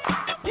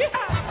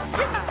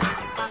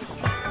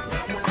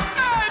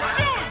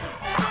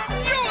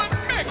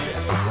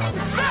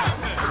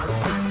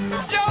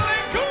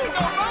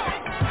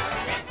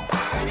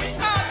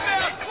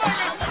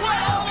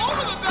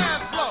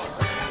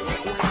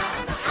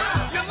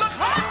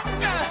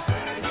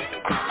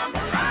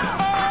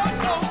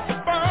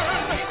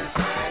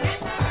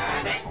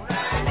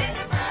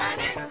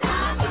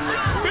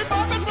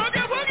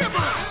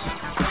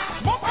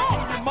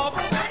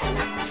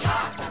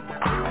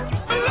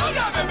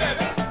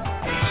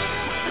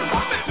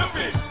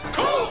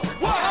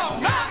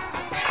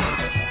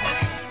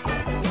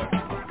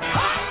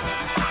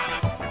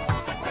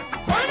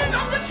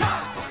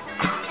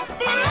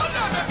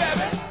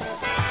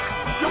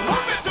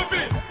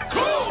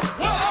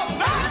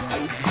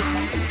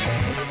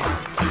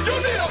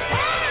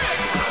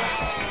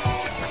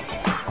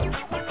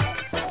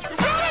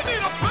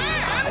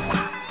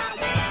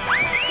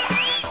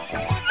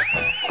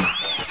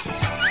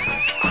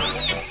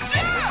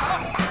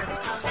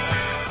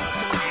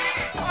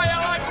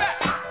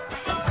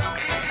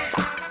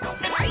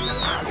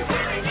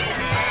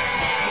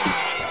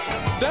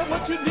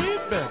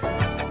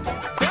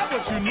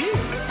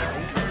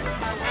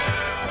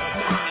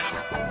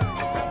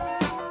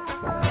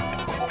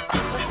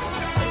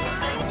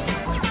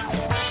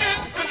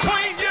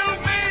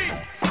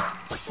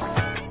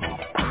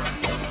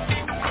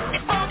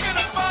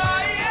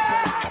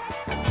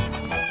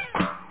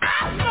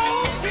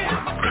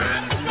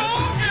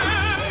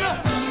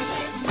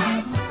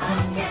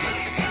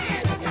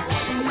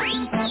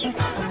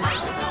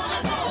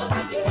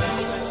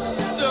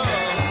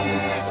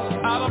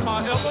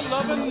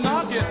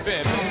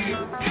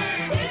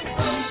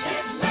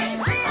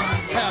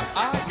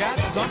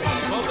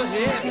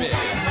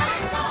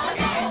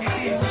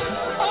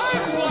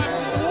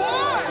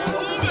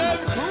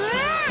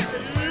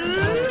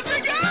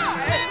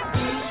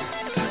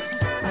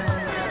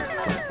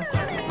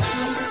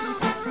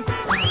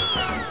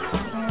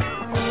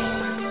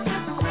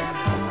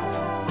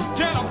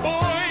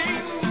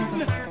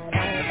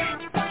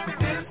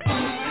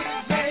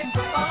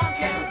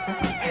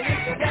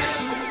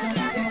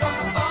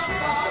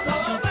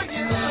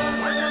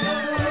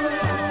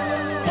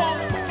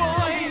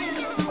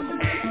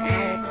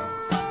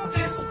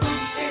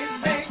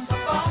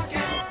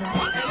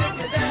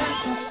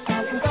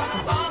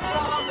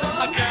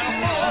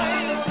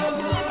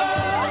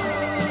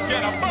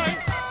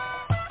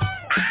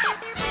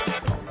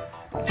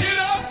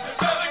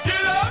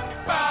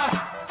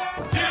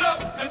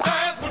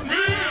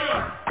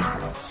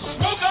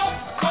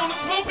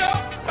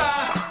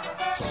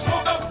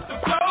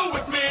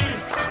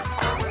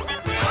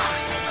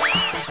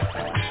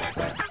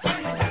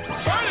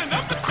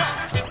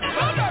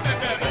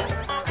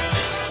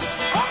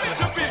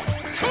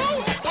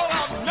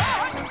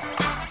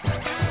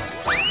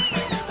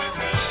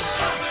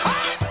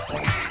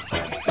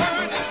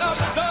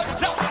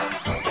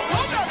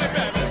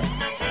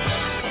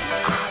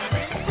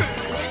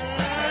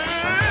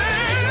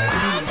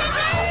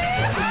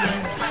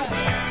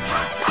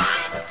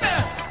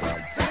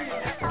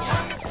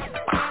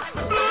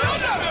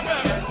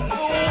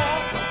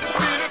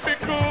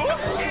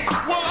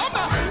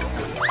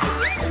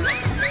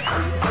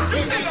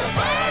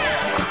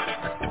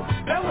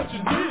 That's what you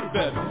need,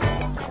 baby.